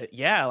shit,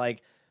 yeah,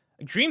 like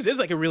Dreams is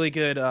like a really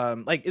good,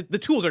 the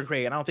tools are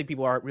great, and I don't think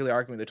people are really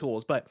arguing the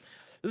tools, but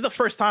this is the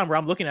first time where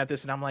I'm looking at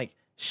this and I'm like,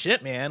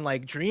 shit, man,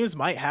 like Dreams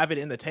might have it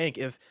in the tank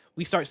if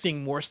we start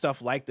seeing more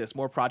stuff like this,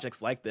 more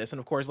projects like this. And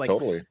of course, like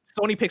totally.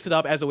 Sony picks it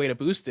up as a way to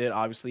boost it,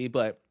 obviously,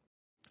 but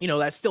you know,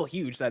 that's still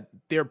huge that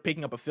they're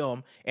picking up a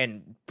film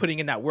and putting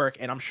in that work.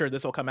 And I'm sure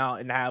this will come out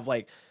and have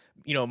like,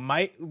 you know,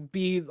 might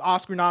be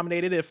Oscar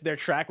nominated if their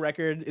track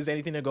record is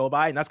anything to go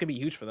by. And that's gonna be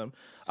huge for them.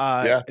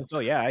 And so,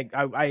 yeah,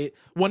 I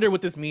wonder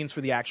what this means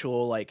for the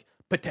actual like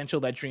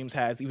potential that Dreams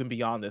has even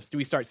beyond this. Do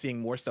we start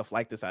seeing more stuff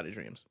like this out of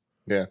Dreams?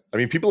 Yeah. I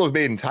mean, people have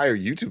made entire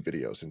YouTube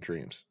videos in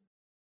Dreams.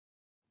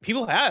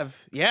 People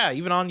have, yeah,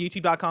 even on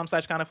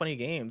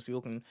youtube.com/kindoffunnygames.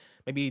 People can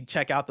maybe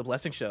check out the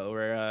Blessing Show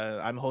where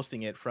I'm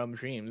hosting it from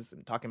Dreams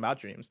and talking about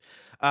Dreams.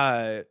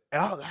 And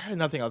I had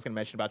another thing I was going to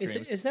mention about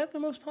Dreams. Is that the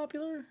most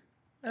popular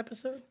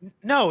episode?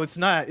 No, it's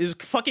not. It's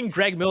fucking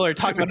Greg Miller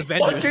talking about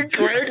Avengers. Fucking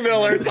Greg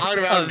Miller talking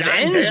about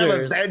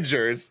goddamn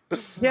Avengers.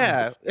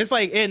 Yeah, it's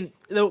like, and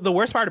the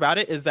worst part about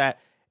it is that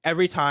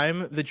every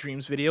time the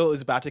Dreams video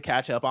is about to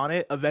catch up on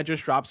it,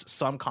 Avengers drops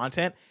some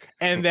content,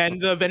 and then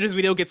the Avengers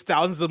video gets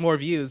thousands of more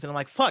views. And I'm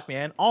like, fuck,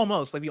 man,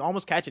 almost. Like, we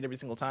almost catch it every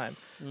single time.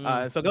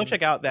 So go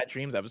check out that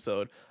Dreams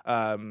episode.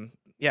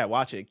 Yeah,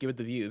 watch it. Give it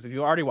the views. If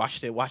you already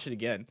watched it, watch it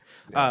again.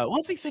 Yeah.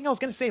 What's the thing I was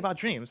gonna say about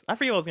Dreams? I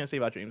forget what I was gonna say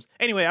about Dreams.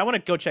 Anyway, I want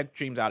to go check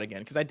Dreams out again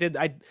because I did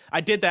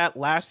that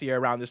last year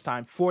around this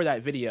time for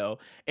that video,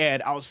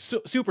 and I was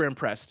super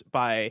impressed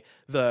by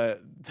the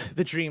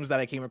Dreams that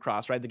I came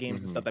across. Right, the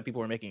games and stuff that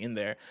people were making in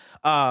there.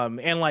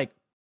 And like,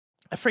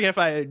 I forget if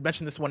I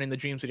mentioned this one in the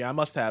Dreams video. I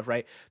must have.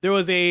 Right,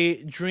 there's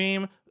a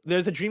dream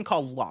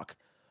called Lock,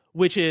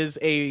 which is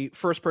a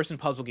first-person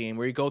puzzle game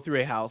where you go through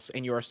a house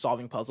and you are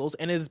solving puzzles,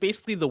 and it is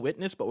basically The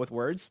Witness but with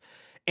words.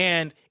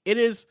 And it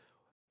is,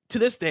 to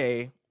this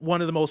day,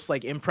 one of the most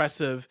like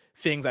impressive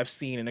things I've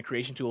seen in a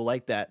creation tool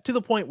like that, to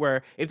the point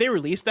where if they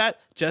released that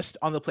just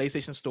on the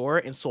PlayStation Store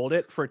and sold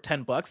it for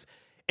 $10,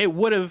 it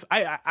would have.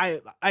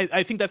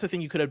 I think that's the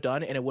thing you could have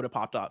done, and it would have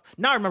popped off.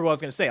 Now I remember what I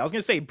was gonna say. I was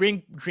gonna say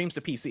bring Dreams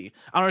to PC.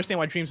 I don't understand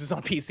why Dreams is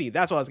on PC.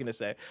 That's what I was gonna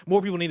say.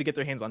 More people need to get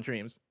their hands on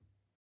Dreams.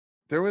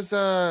 There was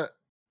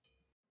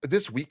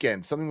this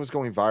weekend, something was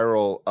going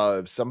viral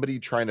of somebody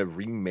trying to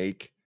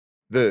remake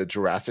the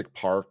Jurassic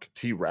Park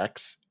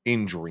T-Rex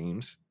in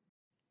Dreams.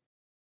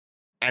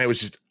 And it was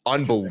just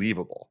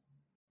unbelievable.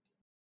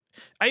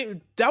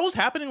 That was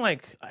happening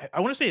like I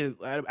want to say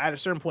at a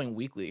certain point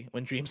weekly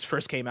when Dreams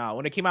first came out.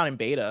 When it came out in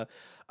beta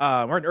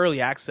or in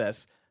early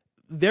access,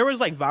 there was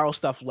like viral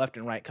stuff left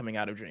and right coming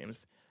out of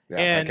Dreams. Yeah,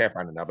 and I can't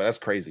find it now, but that's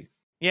crazy.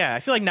 Yeah,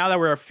 I feel like now that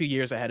we're a few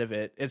years ahead of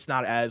it, it's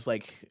not as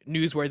like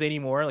newsworthy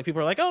anymore. Like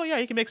people are like, oh yeah,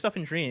 you can make stuff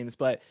in Dreams,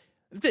 but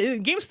the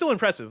game's still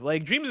impressive.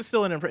 Like Dreams is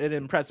still an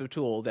impressive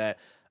tool that,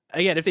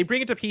 again, if they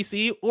bring it to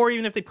PC or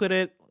even if they put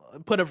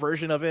a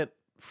version of it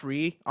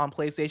free on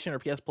PlayStation or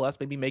PS Plus,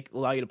 maybe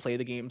allow you to play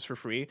the games for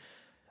free.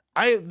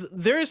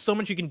 There is so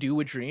much you can do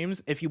with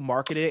Dreams if you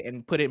market it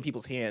and put it in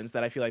people's hands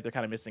that I feel like they're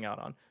kind of missing out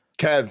on.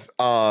 Kev,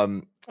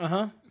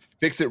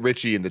 Fix It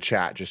Richie in the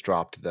chat just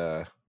dropped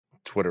the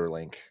Twitter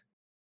link.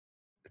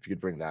 If you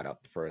could bring that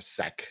up for a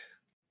sec.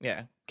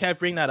 Yeah, Kev,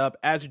 bring that up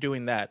as you're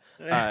doing that.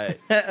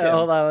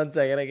 Hold on one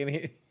second. I can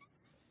hear.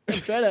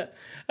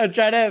 I'm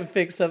trying to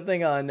fix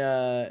something on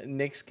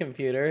Nick's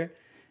computer,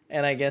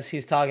 and I guess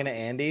he's talking to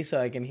Andy,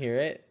 so I can hear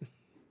it.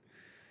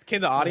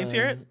 Can the audience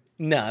hear it?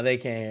 No, they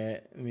can't hear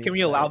it. Can we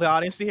allow the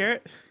audience to hear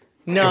it?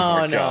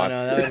 No,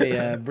 that would be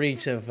a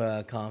breach of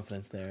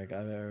confidence there.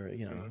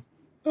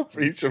 A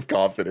breach of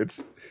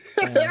confidence.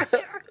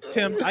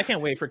 Tim, I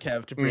can't wait for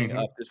Kev to bring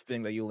up this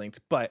thing that you linked,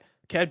 but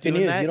Kev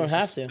doing that you don't is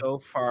have just to. so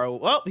far.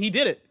 Well, he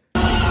did it.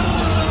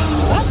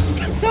 What?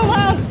 It's so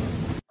loud.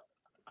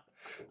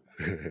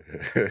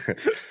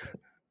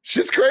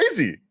 Shit's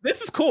crazy.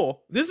 This is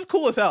cool. This is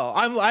cool as hell.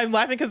 I'm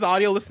laughing because the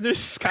audio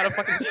listeners kind of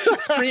fucking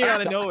screaming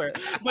out of nowhere.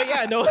 But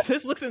yeah, no,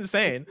 this looks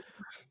insane.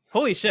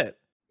 Holy shit.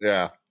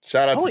 Yeah.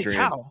 Shout out Holy to Dreams.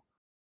 cow.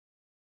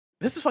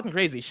 This is fucking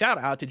crazy. Shout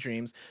out to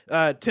Dreams.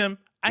 Tim,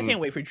 I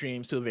can't wait for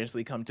Dreams to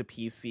eventually come to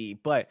PC,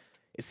 but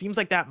it seems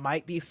like that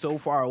might be so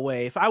far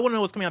away. If I want to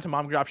know what's coming out to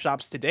mom drop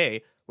shops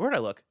today, where would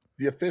I look?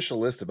 The official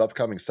list of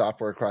upcoming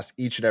software across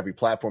each and every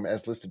platform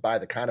as listed by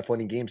the Kinda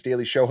Funny Games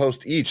Daily Show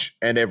host each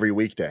and every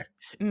weekday.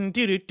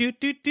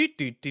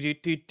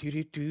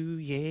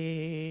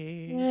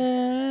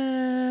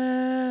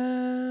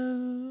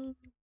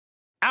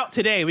 Out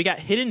today, we got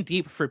Hidden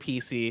Deep for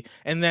PC,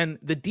 and then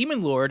The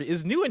Demon Lord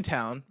is new in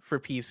town for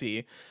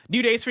PC.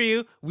 New days for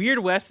you. Weird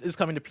West is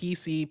coming to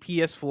PC,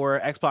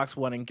 PS4, Xbox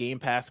One, and Game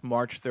Pass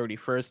March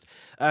 31st.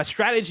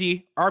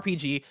 Strategy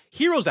RPG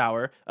Heroes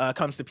Hour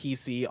comes to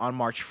PC on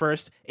March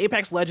 1st.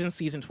 Apex Legends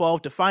Season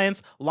 12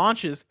 Defiance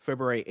launches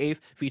February 8th,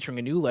 featuring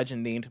a new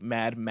legend named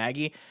Mad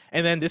Maggie.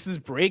 And then this is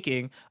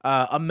breaking.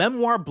 A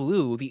Memoir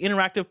Blue, the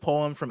interactive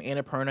poem from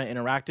Annapurna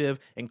Interactive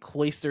and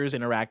Cloisters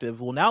Interactive,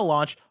 will now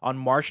launch on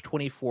March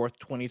 24th,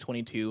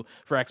 2022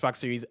 for Xbox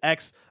Series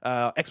X,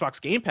 Xbox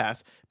Game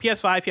Pass,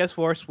 PS5,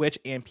 PS4, Switch,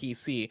 and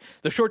PC.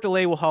 The short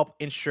delay will help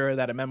ensure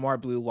that a Memoir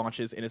Blue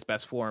launches in its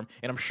best form,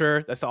 and I'm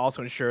sure that's to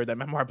also ensure that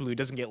Memoir Blue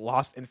doesn't get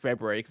lost in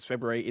February, because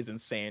February is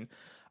insane.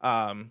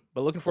 But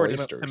looking forward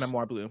to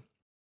Memoir Blue.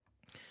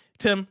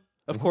 Tim,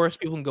 of course,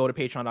 people can go to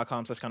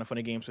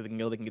patreon.com/kindoffunnygames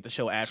where they can get the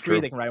show ad-free.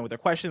 They can write in with their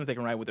questions. They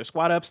can write with their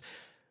squad ups.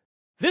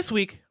 This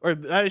week, or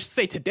I should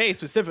say today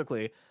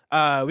specifically,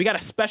 we got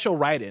a special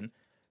write-in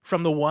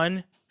from the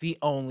one, the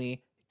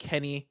only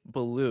Kenny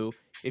Ballou.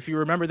 If you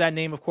remember that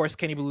name, of course,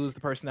 Kenny Ballou is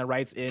the person that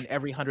writes in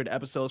every 100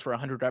 episodes for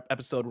 100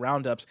 episode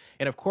roundups.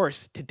 And of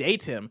course, today,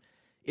 Tim,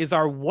 is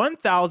our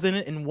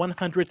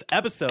 1,100th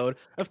episode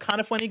of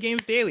Kinda Funny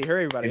Games Daily.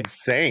 Hurry, everybody.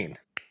 Insane.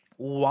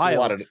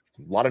 Wild. A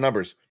lot of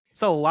numbers.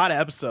 It's a lot of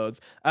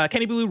episodes.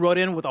 Kenny Ballou wrote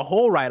in with a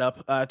whole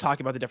write-up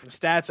talking about the different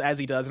stats as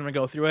he does. I'm going to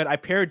go through it. I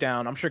pared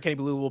down. I'm sure Kenny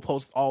Ballou will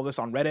post all this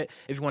on Reddit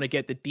if you want to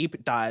get the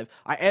deep dive.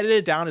 I edited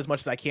it down as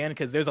much as I can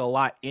because there's a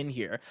lot in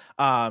here.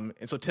 And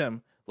so,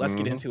 Tim, let's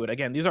get into it.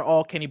 Again, these are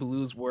all Kenny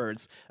Ballou's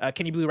words.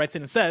 Kenny Ballou writes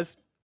in and says,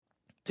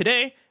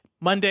 today,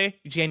 Monday,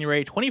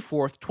 January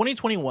 24th,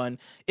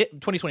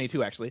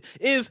 2022 actually,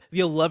 is the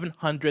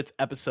 1100th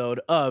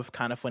episode of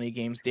Kinda Funny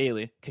Games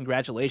Daily.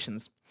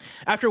 Congratulations.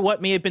 After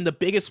what may have been the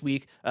biggest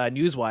week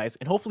news-wise,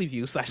 and hopefully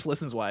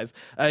views/listens-wise,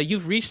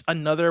 you've reached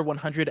another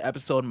 100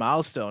 episode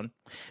milestone.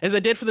 As I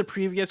did for the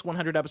previous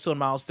 100 episode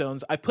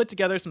milestones, I put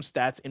together some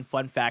stats and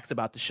fun facts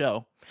about the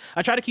show.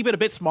 I try to keep it a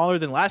bit smaller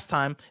than last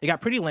time. It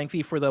got pretty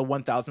lengthy for the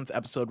 1000th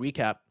episode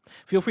recap.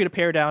 Feel free to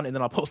pare down, and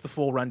then I'll post the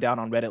full rundown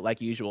on Reddit like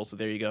usual, so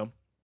there you go.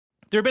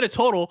 There have been a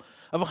total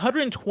of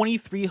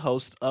 123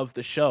 hosts of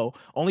the show,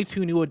 only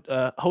 2 new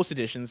host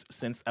additions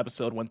since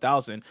episode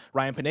 1000,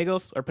 Ryan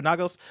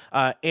Panagos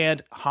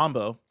and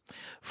Hombo.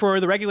 For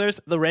the regulars,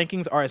 the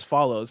rankings are as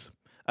follows.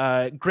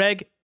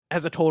 Greg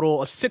has a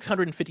total of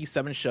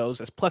 657 shows.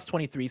 That's plus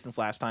 23 since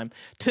last time.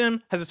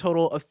 Tim has a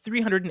total of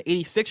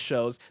 386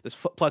 shows. That's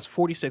plus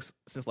 46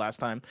 since last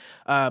time.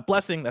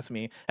 Blessing, that's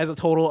me, has a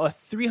total of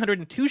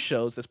 302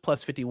 shows. That's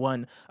plus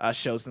 51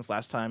 shows since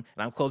last time.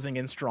 And I'm closing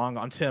in strong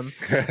on Tim.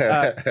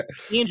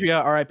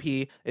 Andrea,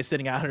 RIP, is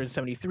sitting at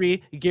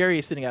 173. Gary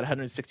is sitting at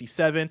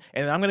 167.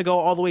 And I'm going to go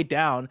all the way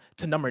down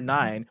to number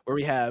 9, where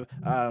we have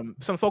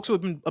some folks who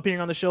have been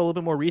appearing on the show a little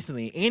bit more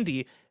recently.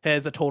 Andy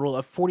has a total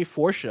of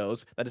 44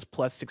 shows. That is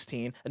plus 16.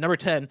 At number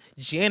 10,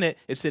 Janet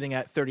is sitting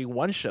at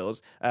 31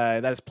 shows.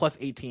 That is plus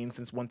 18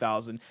 since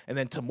 1000. And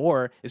then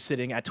Tamor is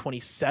sitting at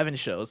 27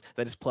 shows.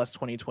 That is plus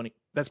 20.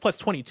 That's plus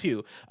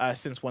 22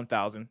 since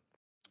 1000.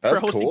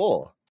 That's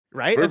cool.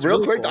 Right? That's real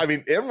really quick. cool. I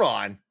mean,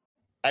 Imran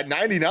at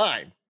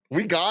 99.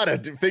 We got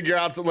to figure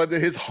out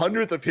his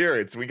 100th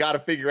appearance. We got to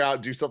figure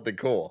out, do something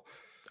cool.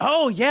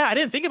 Oh, yeah, I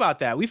didn't think about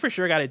that. We for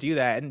sure got to do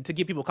that. And to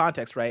give people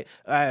context, right,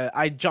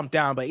 I jumped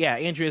down. But yeah,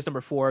 Andrea's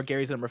number 4,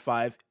 Gary's number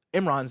 5,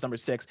 Imran's number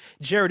 6,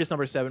 Jared is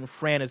number 7,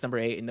 Fran is number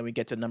 8, and then we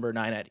get to number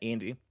 9 at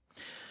Andy.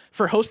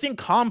 For hosting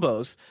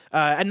combos,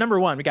 at number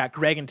 1, we got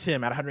Greg and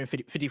Tim at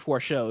 154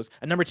 shows.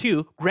 At number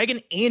 2, Greg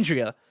and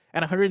Andrea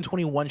at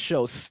 121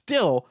 shows.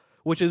 Still,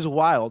 which is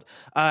wild.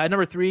 At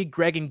number 3,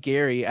 Greg and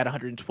Gary at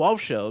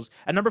 112 shows.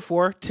 At number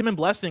 4, Tim and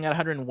Blessing at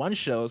 101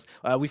 shows.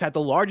 We've had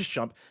the largest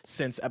jump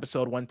since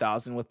episode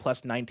 1000 with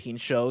plus 19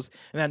 shows.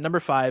 And then at number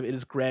 5, it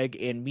is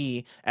Greg and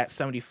me at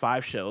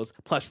 75 shows,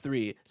 plus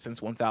 3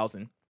 since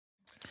 1000.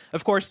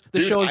 Of course,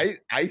 the show.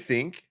 I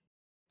think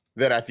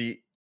that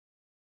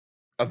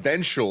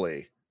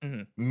eventually,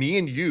 me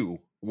and you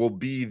will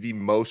be the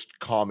most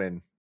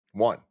common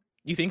one.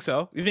 You think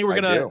so? You think we're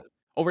gonna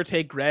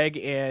overtake Greg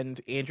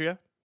and Andrea?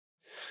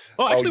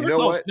 Oh, actually, we're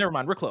close. What? Never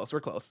mind. We're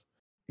close.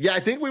 Yeah, I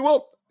think we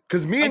will.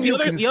 Because me and you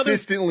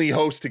consistently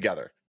host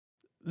together.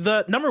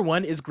 The number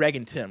 1 is Greg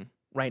and Tim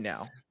right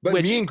now.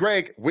 But me and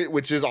Greg,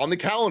 which is on the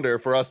calendar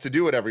for us to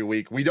do it every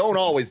week, we don't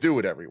always do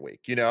it every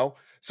week, you know?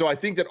 So I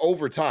think that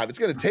over time, it's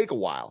going to take a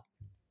while.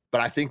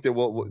 But I think that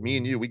me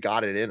and you, we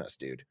got it in us,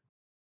 dude.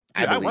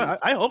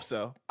 I hope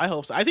so.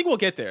 I think we'll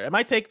get there. It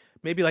might take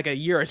maybe like a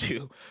year or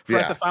two for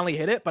us to finally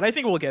hit it, but I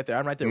think we'll get there.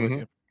 I'm right there with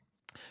you.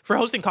 For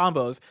hosting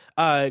combos,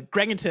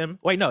 Greg and Tim.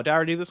 Wait, no, did I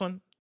already do this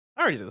one?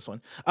 I already did this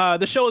one.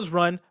 The show is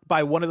run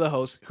by one of the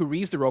hosts who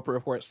reads the Roper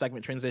Report,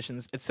 segment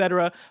transitions,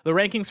 etc. The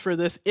rankings for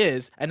this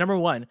is, at number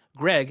 1,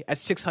 Greg at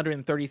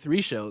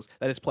 633 shows.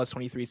 That is plus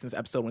 23 since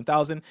episode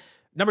 1000.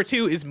 Number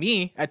 2 is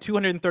me at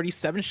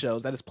 237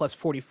 shows. That is plus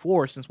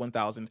 44 since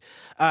 1000.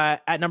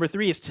 At number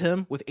 3 is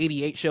Tim with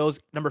 88 shows.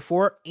 Number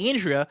 4,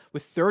 Andrea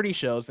with 30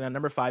 shows. And then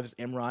number 5 is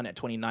Imran at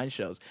 29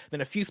 shows.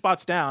 Then a few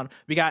spots down,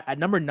 we got at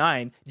number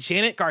 9,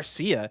 Janet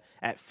Garcia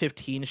at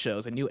 15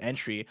 shows, a new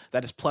entry.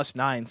 That is plus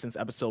 9 since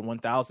episode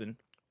 1000.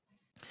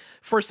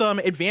 For some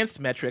advanced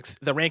metrics,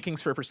 the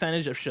rankings for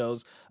percentage of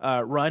shows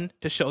run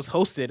to shows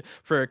hosted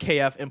for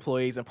KF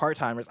employees and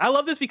part-timers. I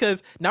love this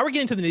because now we're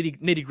getting to the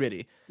nitty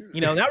gritty.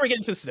 You know, now we're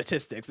getting to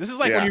statistics. This is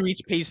like when you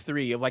reach page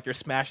 3 of like your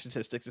Smash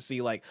statistics to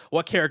see like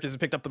what characters have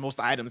picked up the most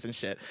items and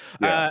shit.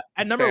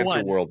 At number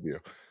 1, worldview.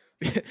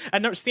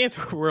 Stands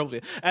for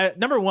worldview. At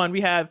number 1,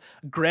 we have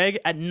Greg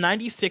at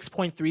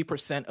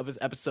 96.3% of his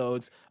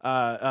episodes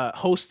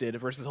hosted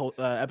versus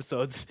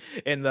episodes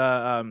in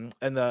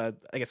the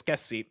I guess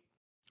guest seat.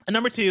 At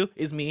number 2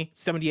 is me,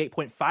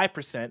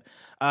 78.5%.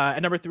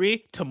 At number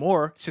 3,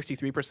 Tamor,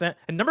 63%.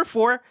 And number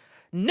 4,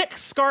 Nick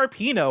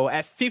Scarpino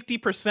at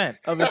 50%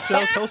 of the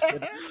shows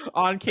hosted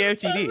on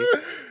KFGD.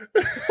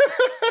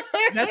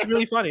 That's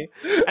really funny.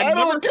 And I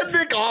don't get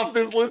Nick off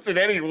this list in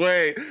any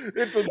way.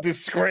 It's a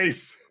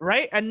disgrace.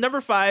 Right? And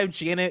number 5,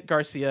 Janet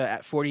Garcia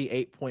at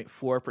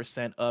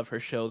 48.4% of her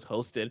shows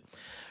hosted.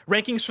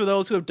 Rankings for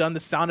those who have done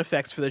the sound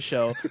effects for the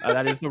show.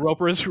 That is the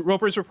Roper's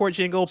Report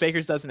jingle,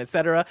 Baker's Dozen,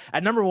 etc.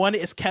 At number 1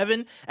 is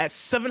Kevin at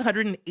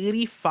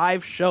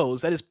 785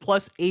 shows. That is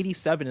plus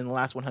 87 in the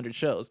last 100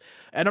 shows.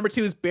 At number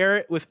 2 is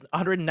Barrett with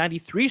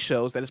 193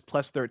 shows. That is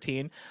plus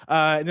 13.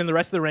 And then the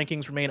rest of the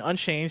rankings remain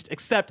unchanged,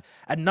 except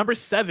at number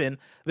 7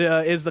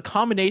 is the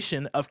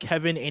combination of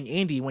Kevin and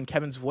Andy when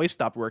Kevin's voice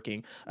stopped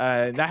working.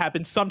 That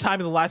happened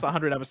sometime in the last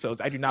 100 episodes.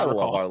 I do not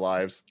recall. I love our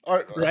lives.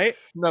 Right?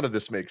 None of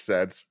this makes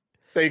sense.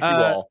 Thank you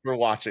all for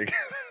watching.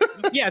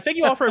 Yeah, thank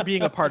you all for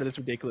being a part of this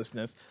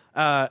ridiculousness.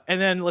 And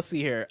then let's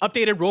see here.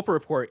 Updated Roper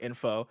Report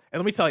info. And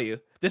let me tell you,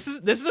 This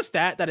is a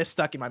stat that is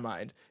stuck in my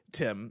mind,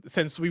 Tim,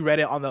 since we read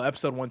it on the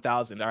episode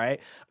 1000. All right,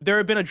 there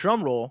have been a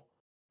drum roll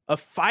of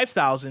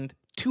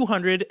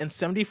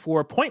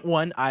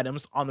 5,274.1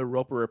 items on the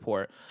Roper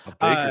Report. A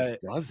baker's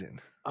dozen.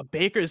 A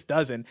baker's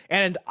dozen.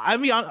 And I'll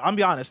be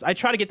honest, I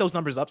try to get those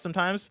numbers up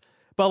sometimes,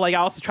 but like I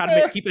also try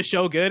to keep the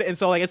show good, and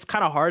so like it's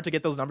kind of hard to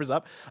get those numbers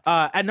up.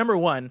 At number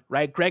 1,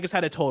 right, Greg has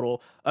had a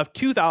total of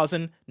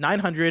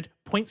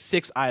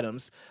 2,900.6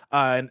 items,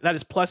 and that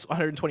is plus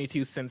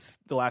 122 since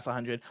the last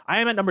 100.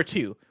 I am at number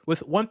 2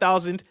 with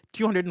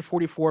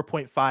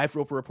 1,244.5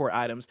 Roper Report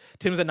items.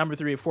 Tim's at number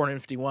 3 at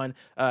 451.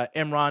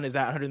 Imran is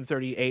at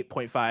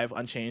 138.5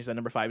 unchanged. At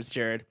number 5 is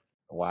Jared.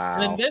 Wow.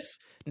 And then this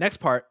next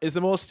part is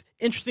the most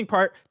interesting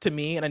part to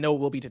me, and I know it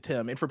will be to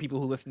Tim, and for people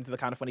who listen to the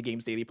Kind of Funny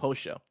Games Daily post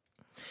show.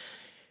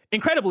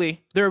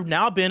 Incredibly, there have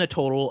now been a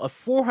total of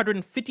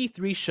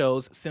 453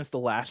 shows since the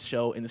last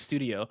show in the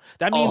studio.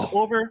 That means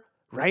over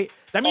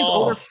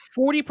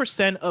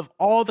 40% of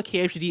all the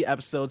KFGD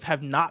episodes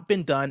have not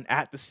been done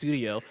at the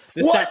studio.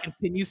 This stat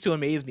continues to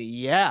amaze me.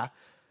 Yeah.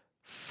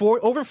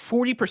 Over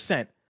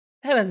 40%.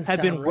 That doesn't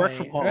have been work right,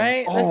 from home.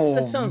 Right?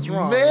 That sounds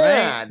wrong,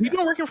 man. right? We've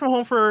been working from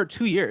home for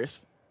 2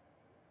 years.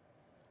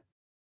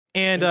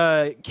 And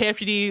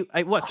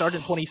KFGD, started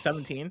in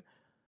 2017.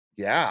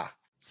 Yeah.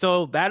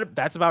 So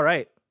that's about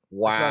right.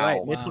 Wow. That's about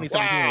right. Mid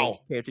 2017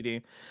 was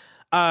KFGD.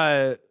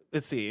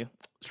 Let's see.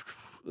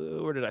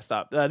 Where did I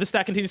stop? This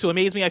stat continues to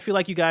amaze me. I feel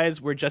like you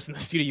guys were just in the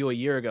studio a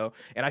year ago,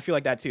 and I feel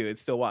like that too. It's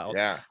still wild.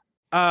 Yeah.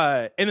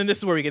 And then this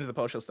is where we get to the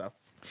post show stuff.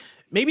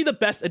 Maybe the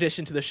best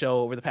addition to the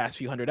show over the past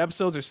few hundred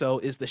episodes or so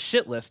is the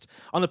shit list.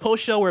 On the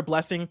post show where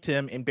Blessing,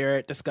 Tim, and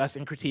Barrett discuss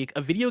and critique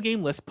a video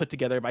game list put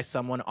together by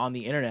someone on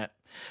the internet.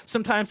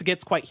 Sometimes it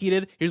gets quite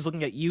heated. Here's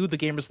looking at you, the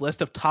gamer's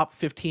list of top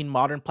 15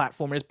 modern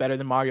platformers better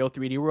than Mario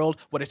 3D World.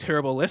 What a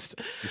terrible list.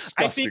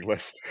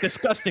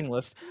 Disgusting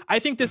list. I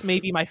think this may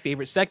be my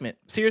favorite segment.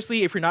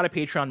 Seriously, if you're not a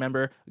Patreon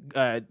member,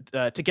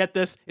 to get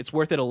this, it's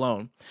worth it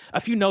alone. A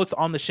few notes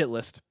on the shit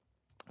list.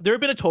 There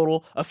have been a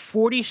total of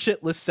 40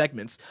 shit list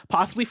segments,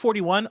 possibly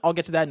 41. I'll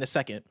get to that in a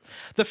second.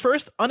 The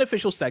first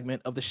unofficial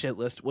segment of the shit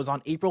list was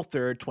on April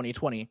 3rd,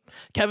 2020.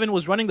 Kevin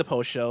was running the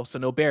post show, so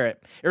no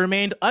Barrett. It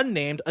remained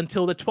unnamed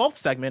until the 12th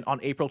segment on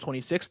April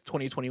 26th,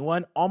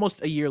 2021,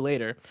 almost a year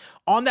later.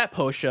 On that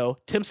post show,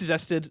 Tim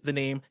suggested the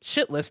name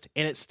shit list,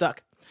 and it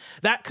stuck.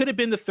 That could have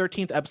been the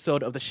 13th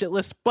episode of the shit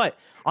list, but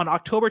on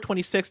October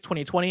 26,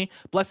 2020,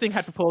 Blessing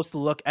had proposed to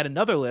look at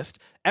another list,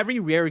 every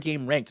rare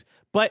game ranked,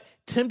 but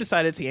Tim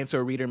decided to answer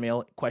a reader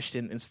mail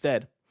question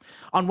instead.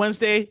 On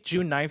Wednesday,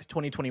 June 9th,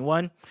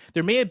 2021,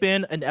 there may have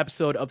been an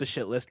episode of the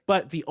shit list,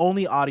 but the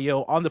only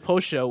audio on the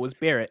post show was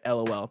Barrett,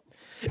 LOL.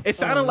 It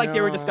sounded like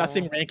they were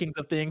discussing rankings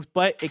of things,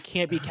 but it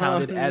can't be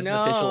counted as an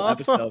official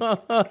episode.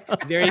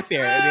 Very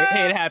fair.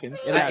 Hey, it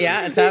happens.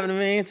 Yeah, it's happened to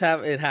me.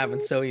 It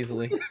happens so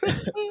easily.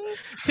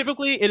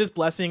 Typically, it is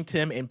Blessing,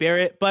 Tim, and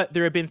Barrett, but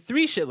there have been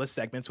 3 shitlist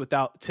segments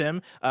without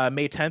Tim,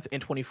 May 10th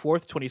and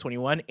 24th,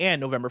 2021, and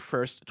November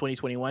 1st,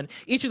 2021.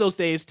 Each of those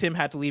days, Tim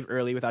had to leave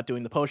early without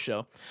doing the post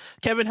show.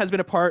 Kevin has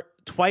been a part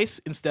twice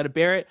instead of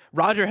Barrett.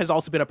 Roger has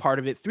also been a part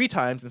of it 3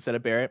 times instead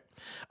of Barrett.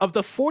 Of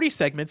the 40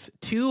 segments,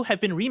 2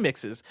 have been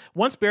remixes.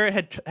 Once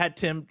Barrett had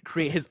Tim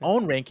create his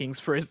own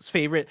rankings for his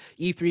favorite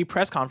E3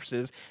 press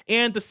conferences,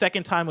 and the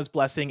second time was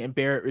Blessing and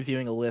Barrett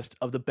reviewing a list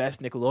of the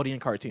best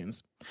Nickelodeon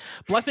cartoons.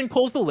 Blessing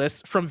pulls the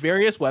list from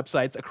various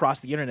websites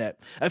across the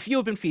internet. A few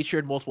have been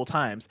featured multiple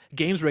times.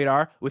 Games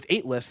Radar with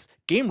 8 lists,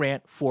 Game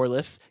Rant 4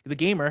 lists, The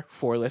Gamer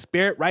 4 lists.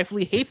 Barrett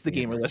rightfully hates the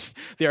Gamer lists.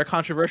 They are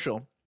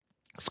controversial.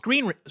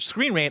 Screen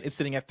Rant is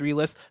sitting at 3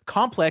 lists.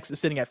 Complex is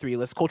sitting at 3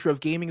 lists. Culture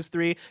of Gaming is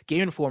 3.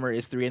 Game Informer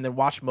is 3. And then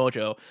Watch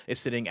Mojo is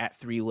sitting at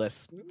 3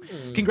 lists.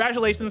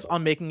 Congratulations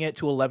on making it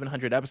to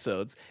 1,100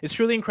 episodes. It's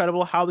truly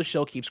incredible how the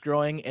show keeps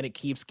growing and it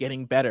keeps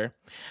getting better.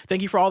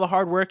 Thank you for all the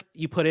hard work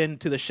you put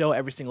into the show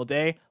every single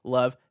day.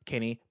 Love,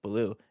 Kenny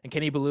Baloo. And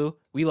Kenny Baloo,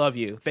 we love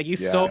you. Thank you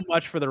so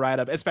much for the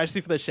write-up,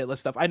 especially for the shit list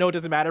stuff. I know it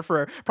doesn't matter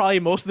for probably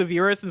most of the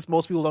viewers since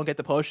most people don't get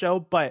the post show,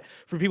 but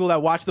for people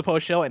that watch the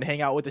post show and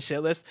hang out with the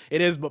shit list,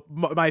 it is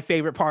my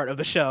favorite part of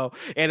the show,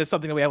 and it's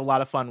something that we have a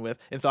lot of fun with.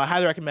 And so I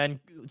highly recommend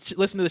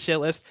listen to the shit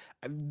list.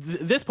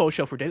 This post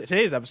show for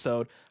today's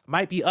episode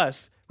might be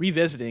us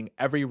revisiting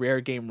every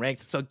rare game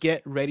ranked, so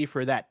get ready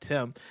for that,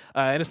 Tim.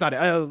 And it's not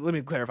let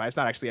me clarify, it's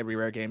not actually every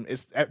rare game,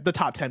 it's the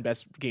top 10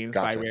 best games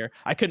by rare.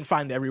 I couldn't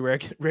find the every rare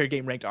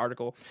game ranked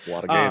article. It's a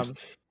lot of games,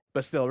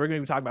 but still we're going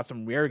to be talking about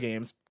some rare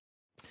games.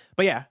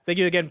 But yeah, thank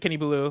you again, Kenny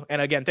Baloo,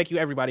 and again thank you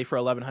everybody for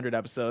 1,100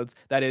 episodes.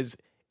 That is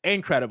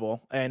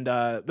incredible, and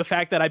the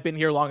fact that I've been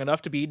here long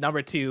enough to be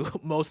number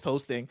 2 most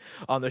hosting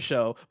on the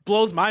show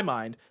blows my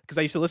mind, because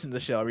I used to listen to the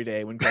show every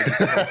day when Greg used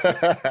to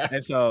host.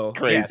 And so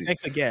crazy. Yeah,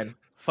 thanks again.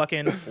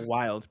 Fucking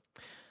wild.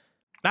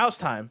 Now it's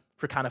time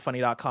for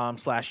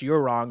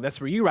kindafunny.com/you're wrong.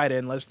 That's where you write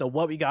in, let us know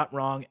what we got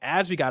wrong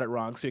as we got it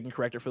wrong, so you can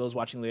correct it for those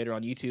watching later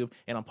on YouTube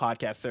and on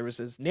podcast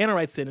services. Nano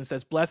writes in and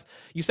says, Bless,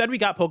 you said we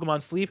got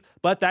Pokemon Sleep,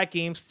 but that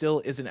game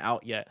still isn't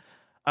out yet.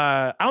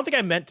 I don't think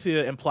I meant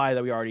to imply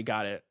that we already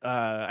got it.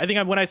 I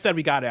think when I said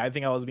we got it, I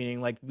think I was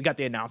meaning like we got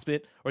the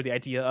announcement or the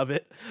idea of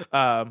it.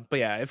 But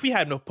yeah, if we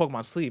had no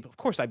Pokemon Sleep, of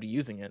course I'd be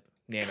using it,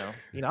 Nano.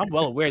 You know, I'm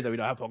well aware that we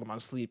don't have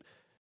Pokemon Sleep,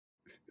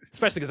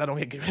 especially because I don't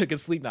get good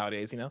sleep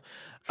nowadays. You know.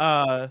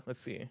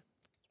 Let's see.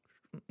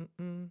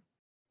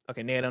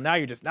 Okay, Nano. Now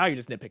you're just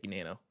nitpicking,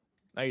 Nano.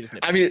 Now you're just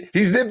nitpicking. I mean,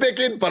 he's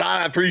nitpicking, but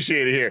I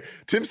appreciate it here.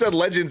 Tim said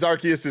Legends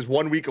Arceus is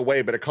 1 week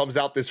away, but it comes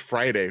out this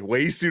Friday,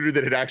 way sooner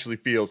than it actually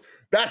feels.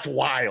 That's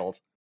wild.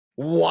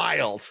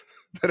 Wild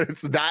that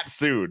it's that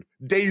soon.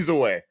 Days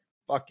away.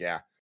 Fuck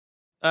yeah.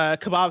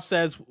 Kebab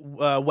says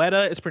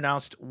Weta is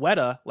pronounced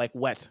Weta, like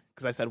wet,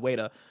 because I said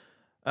Weta.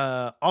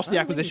 Also, the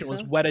acquisition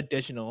was Weta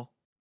Digital.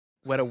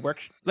 Weta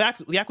Work.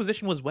 The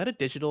acquisition was Weta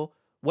Digital.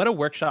 Weta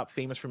Workshop,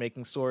 famous for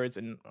making swords,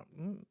 and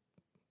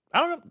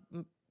I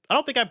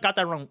don't think I've got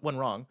that one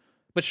wrong,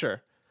 but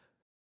sure.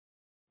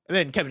 And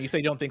then Kevin, you say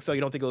you don't think so?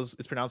 You don't think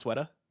it's pronounced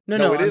Weta?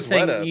 No, it I'm is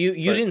saying Weta, you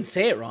but... didn't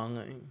say it wrong.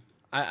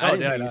 I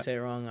didn't know you say it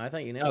wrong. I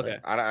thought you nailed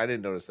it. I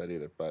didn't notice that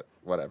either, but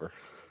whatever.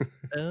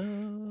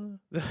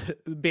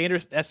 Banner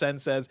SN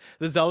says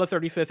the Zelda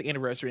 35th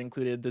anniversary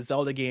included the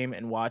Zelda game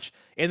and watch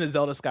and the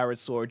Zelda Skyward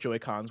Sword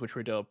Joy-Cons, which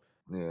were dope.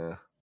 Yeah.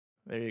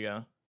 There you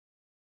go.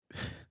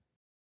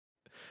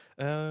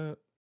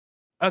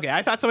 Okay,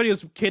 I thought somebody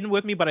was kidding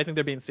with me, but I think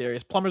they're being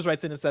serious. Plumbers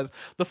writes in and says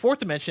the fourth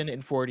dimension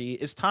in 4D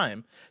is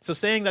time. So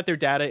saying that their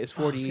data is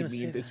 4D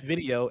means it's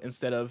video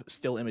instead of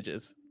still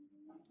images.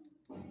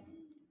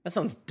 That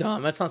sounds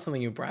dumb. That's not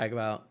something you brag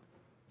about.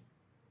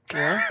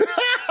 Yeah?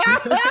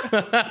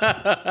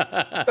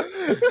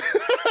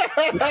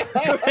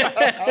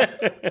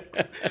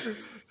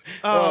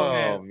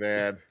 Oh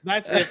man.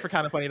 That's it for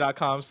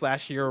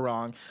kindafunny.com/you're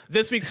wrong.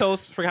 This week's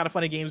hosts for Kinda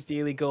Funny Games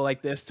Daily go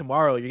like this.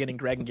 Tomorrow you're getting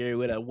Greg and Gary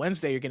Witta.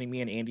 Wednesday you're getting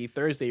me and Andy.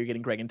 Thursday you're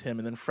getting Greg and Tim.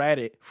 And then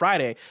Friday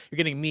you're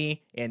getting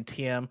me and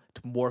TM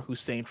Tamor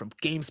Hussein from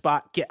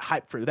GameSpot. Get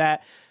hyped for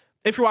that.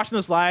 If you're watching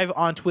this live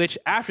on Twitch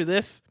after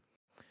this,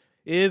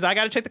 I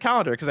gotta check the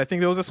calendar because I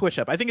think there was a switch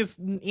up. I think it's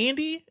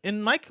Andy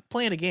and Mike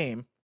playing a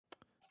game.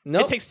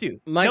 Nope. It Takes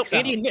Two. Mike's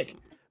Andy and Nick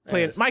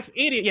playing. Yes.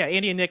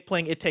 Andy and Nick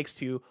playing It Takes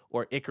Two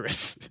or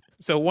Icarus.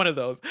 So one of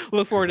those.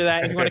 Look forward to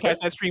that. If you want to catch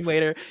that stream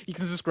later, you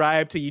can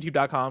subscribe to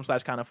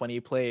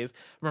youtube.com/kindafunnyplays.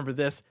 Remember,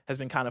 this has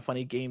been Kinda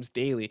Funny Games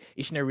Daily,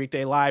 each and every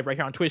weekday live right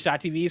here on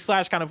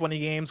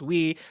twitch.tv/kindafunnygames.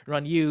 We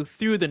run you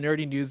through the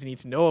nerdy news you need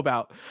to know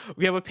about.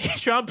 We have a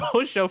Patreon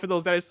post show for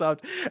those that are subbed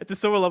at the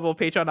silver level of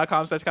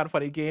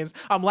patreon.com/kindafunnygames.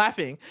 I'm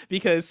laughing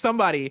because some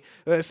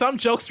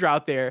jokester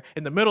out there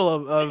in the middle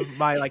of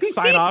my like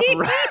sign off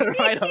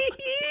right up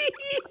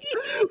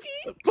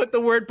put the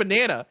word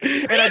banana,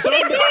 and I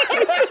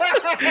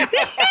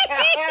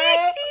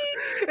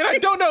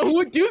don't know who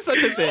would do such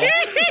a thing,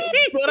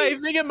 but I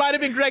think it might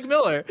have been Greg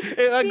Miller.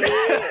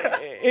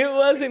 It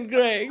wasn't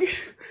Greg.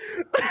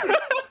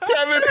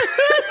 Kevin.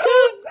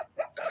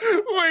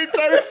 Wait,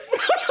 that is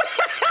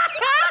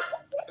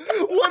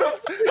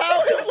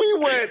how have we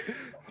went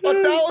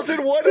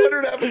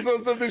 1,100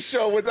 episodes of this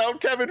show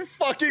without Kevin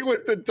fucking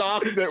with the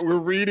doc that we're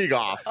reading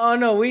off? Oh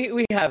no,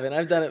 we haven't.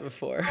 I've done it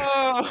before.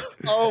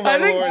 Oh my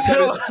lord!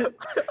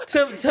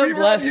 Tim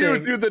bless you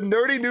him. through the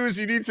nerdy news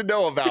you need to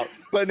know about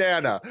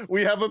banana.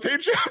 We have a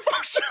Patreon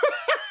function.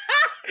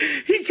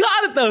 He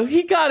got it though.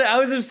 He got it. I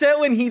was upset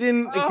when he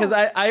didn't because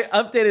I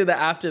updated that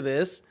after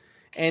this.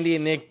 Andy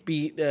and Nick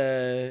beat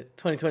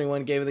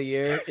 2021 Game of the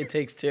Year. It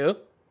Takes Two.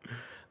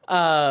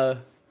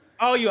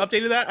 Oh, you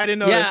updated that? I didn't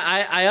notice. Yeah,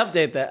 I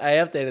updated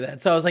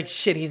that. So I was like,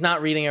 shit, he's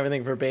not reading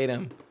everything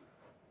verbatim.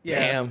 Yeah.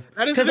 Damn.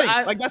 That is the thing.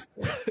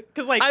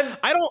 Because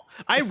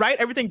I write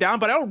everything down,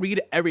 but I don't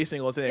read every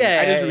single thing.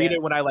 I just read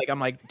it when I'm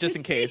like, just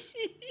in case.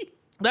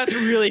 That's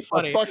really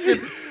funny.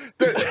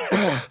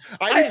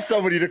 I need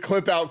somebody to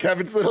clip out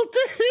Kevin's little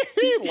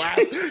laugh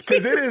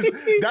because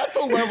that's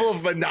a level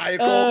of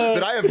maniacal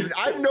that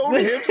I've known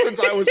him since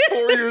I was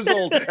 4 years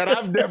old, and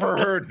I've never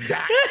heard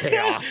that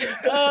chaos.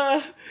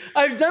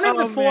 I've done it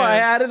before. Man. I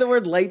added the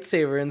word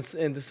lightsaber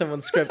into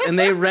someone's script, and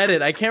they read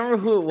it. I can't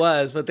remember who it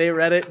was, but they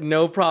read it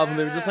no problem.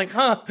 They were just like,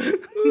 huh.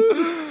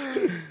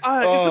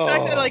 It's the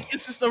fact that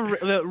it's just out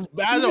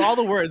of all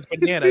the words,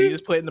 banana, you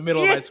just put it in the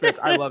middle of my script.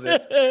 I love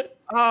it.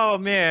 Oh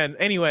man.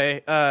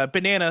 Anyway,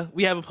 banana.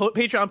 We have a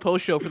Patreon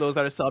post show for those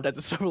that are subbed at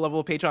the silver level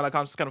of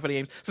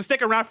patreon.com/kindafunnygames. So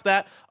stick around for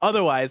that.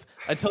 Otherwise,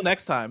 until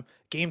next time,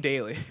 Game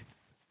Daily.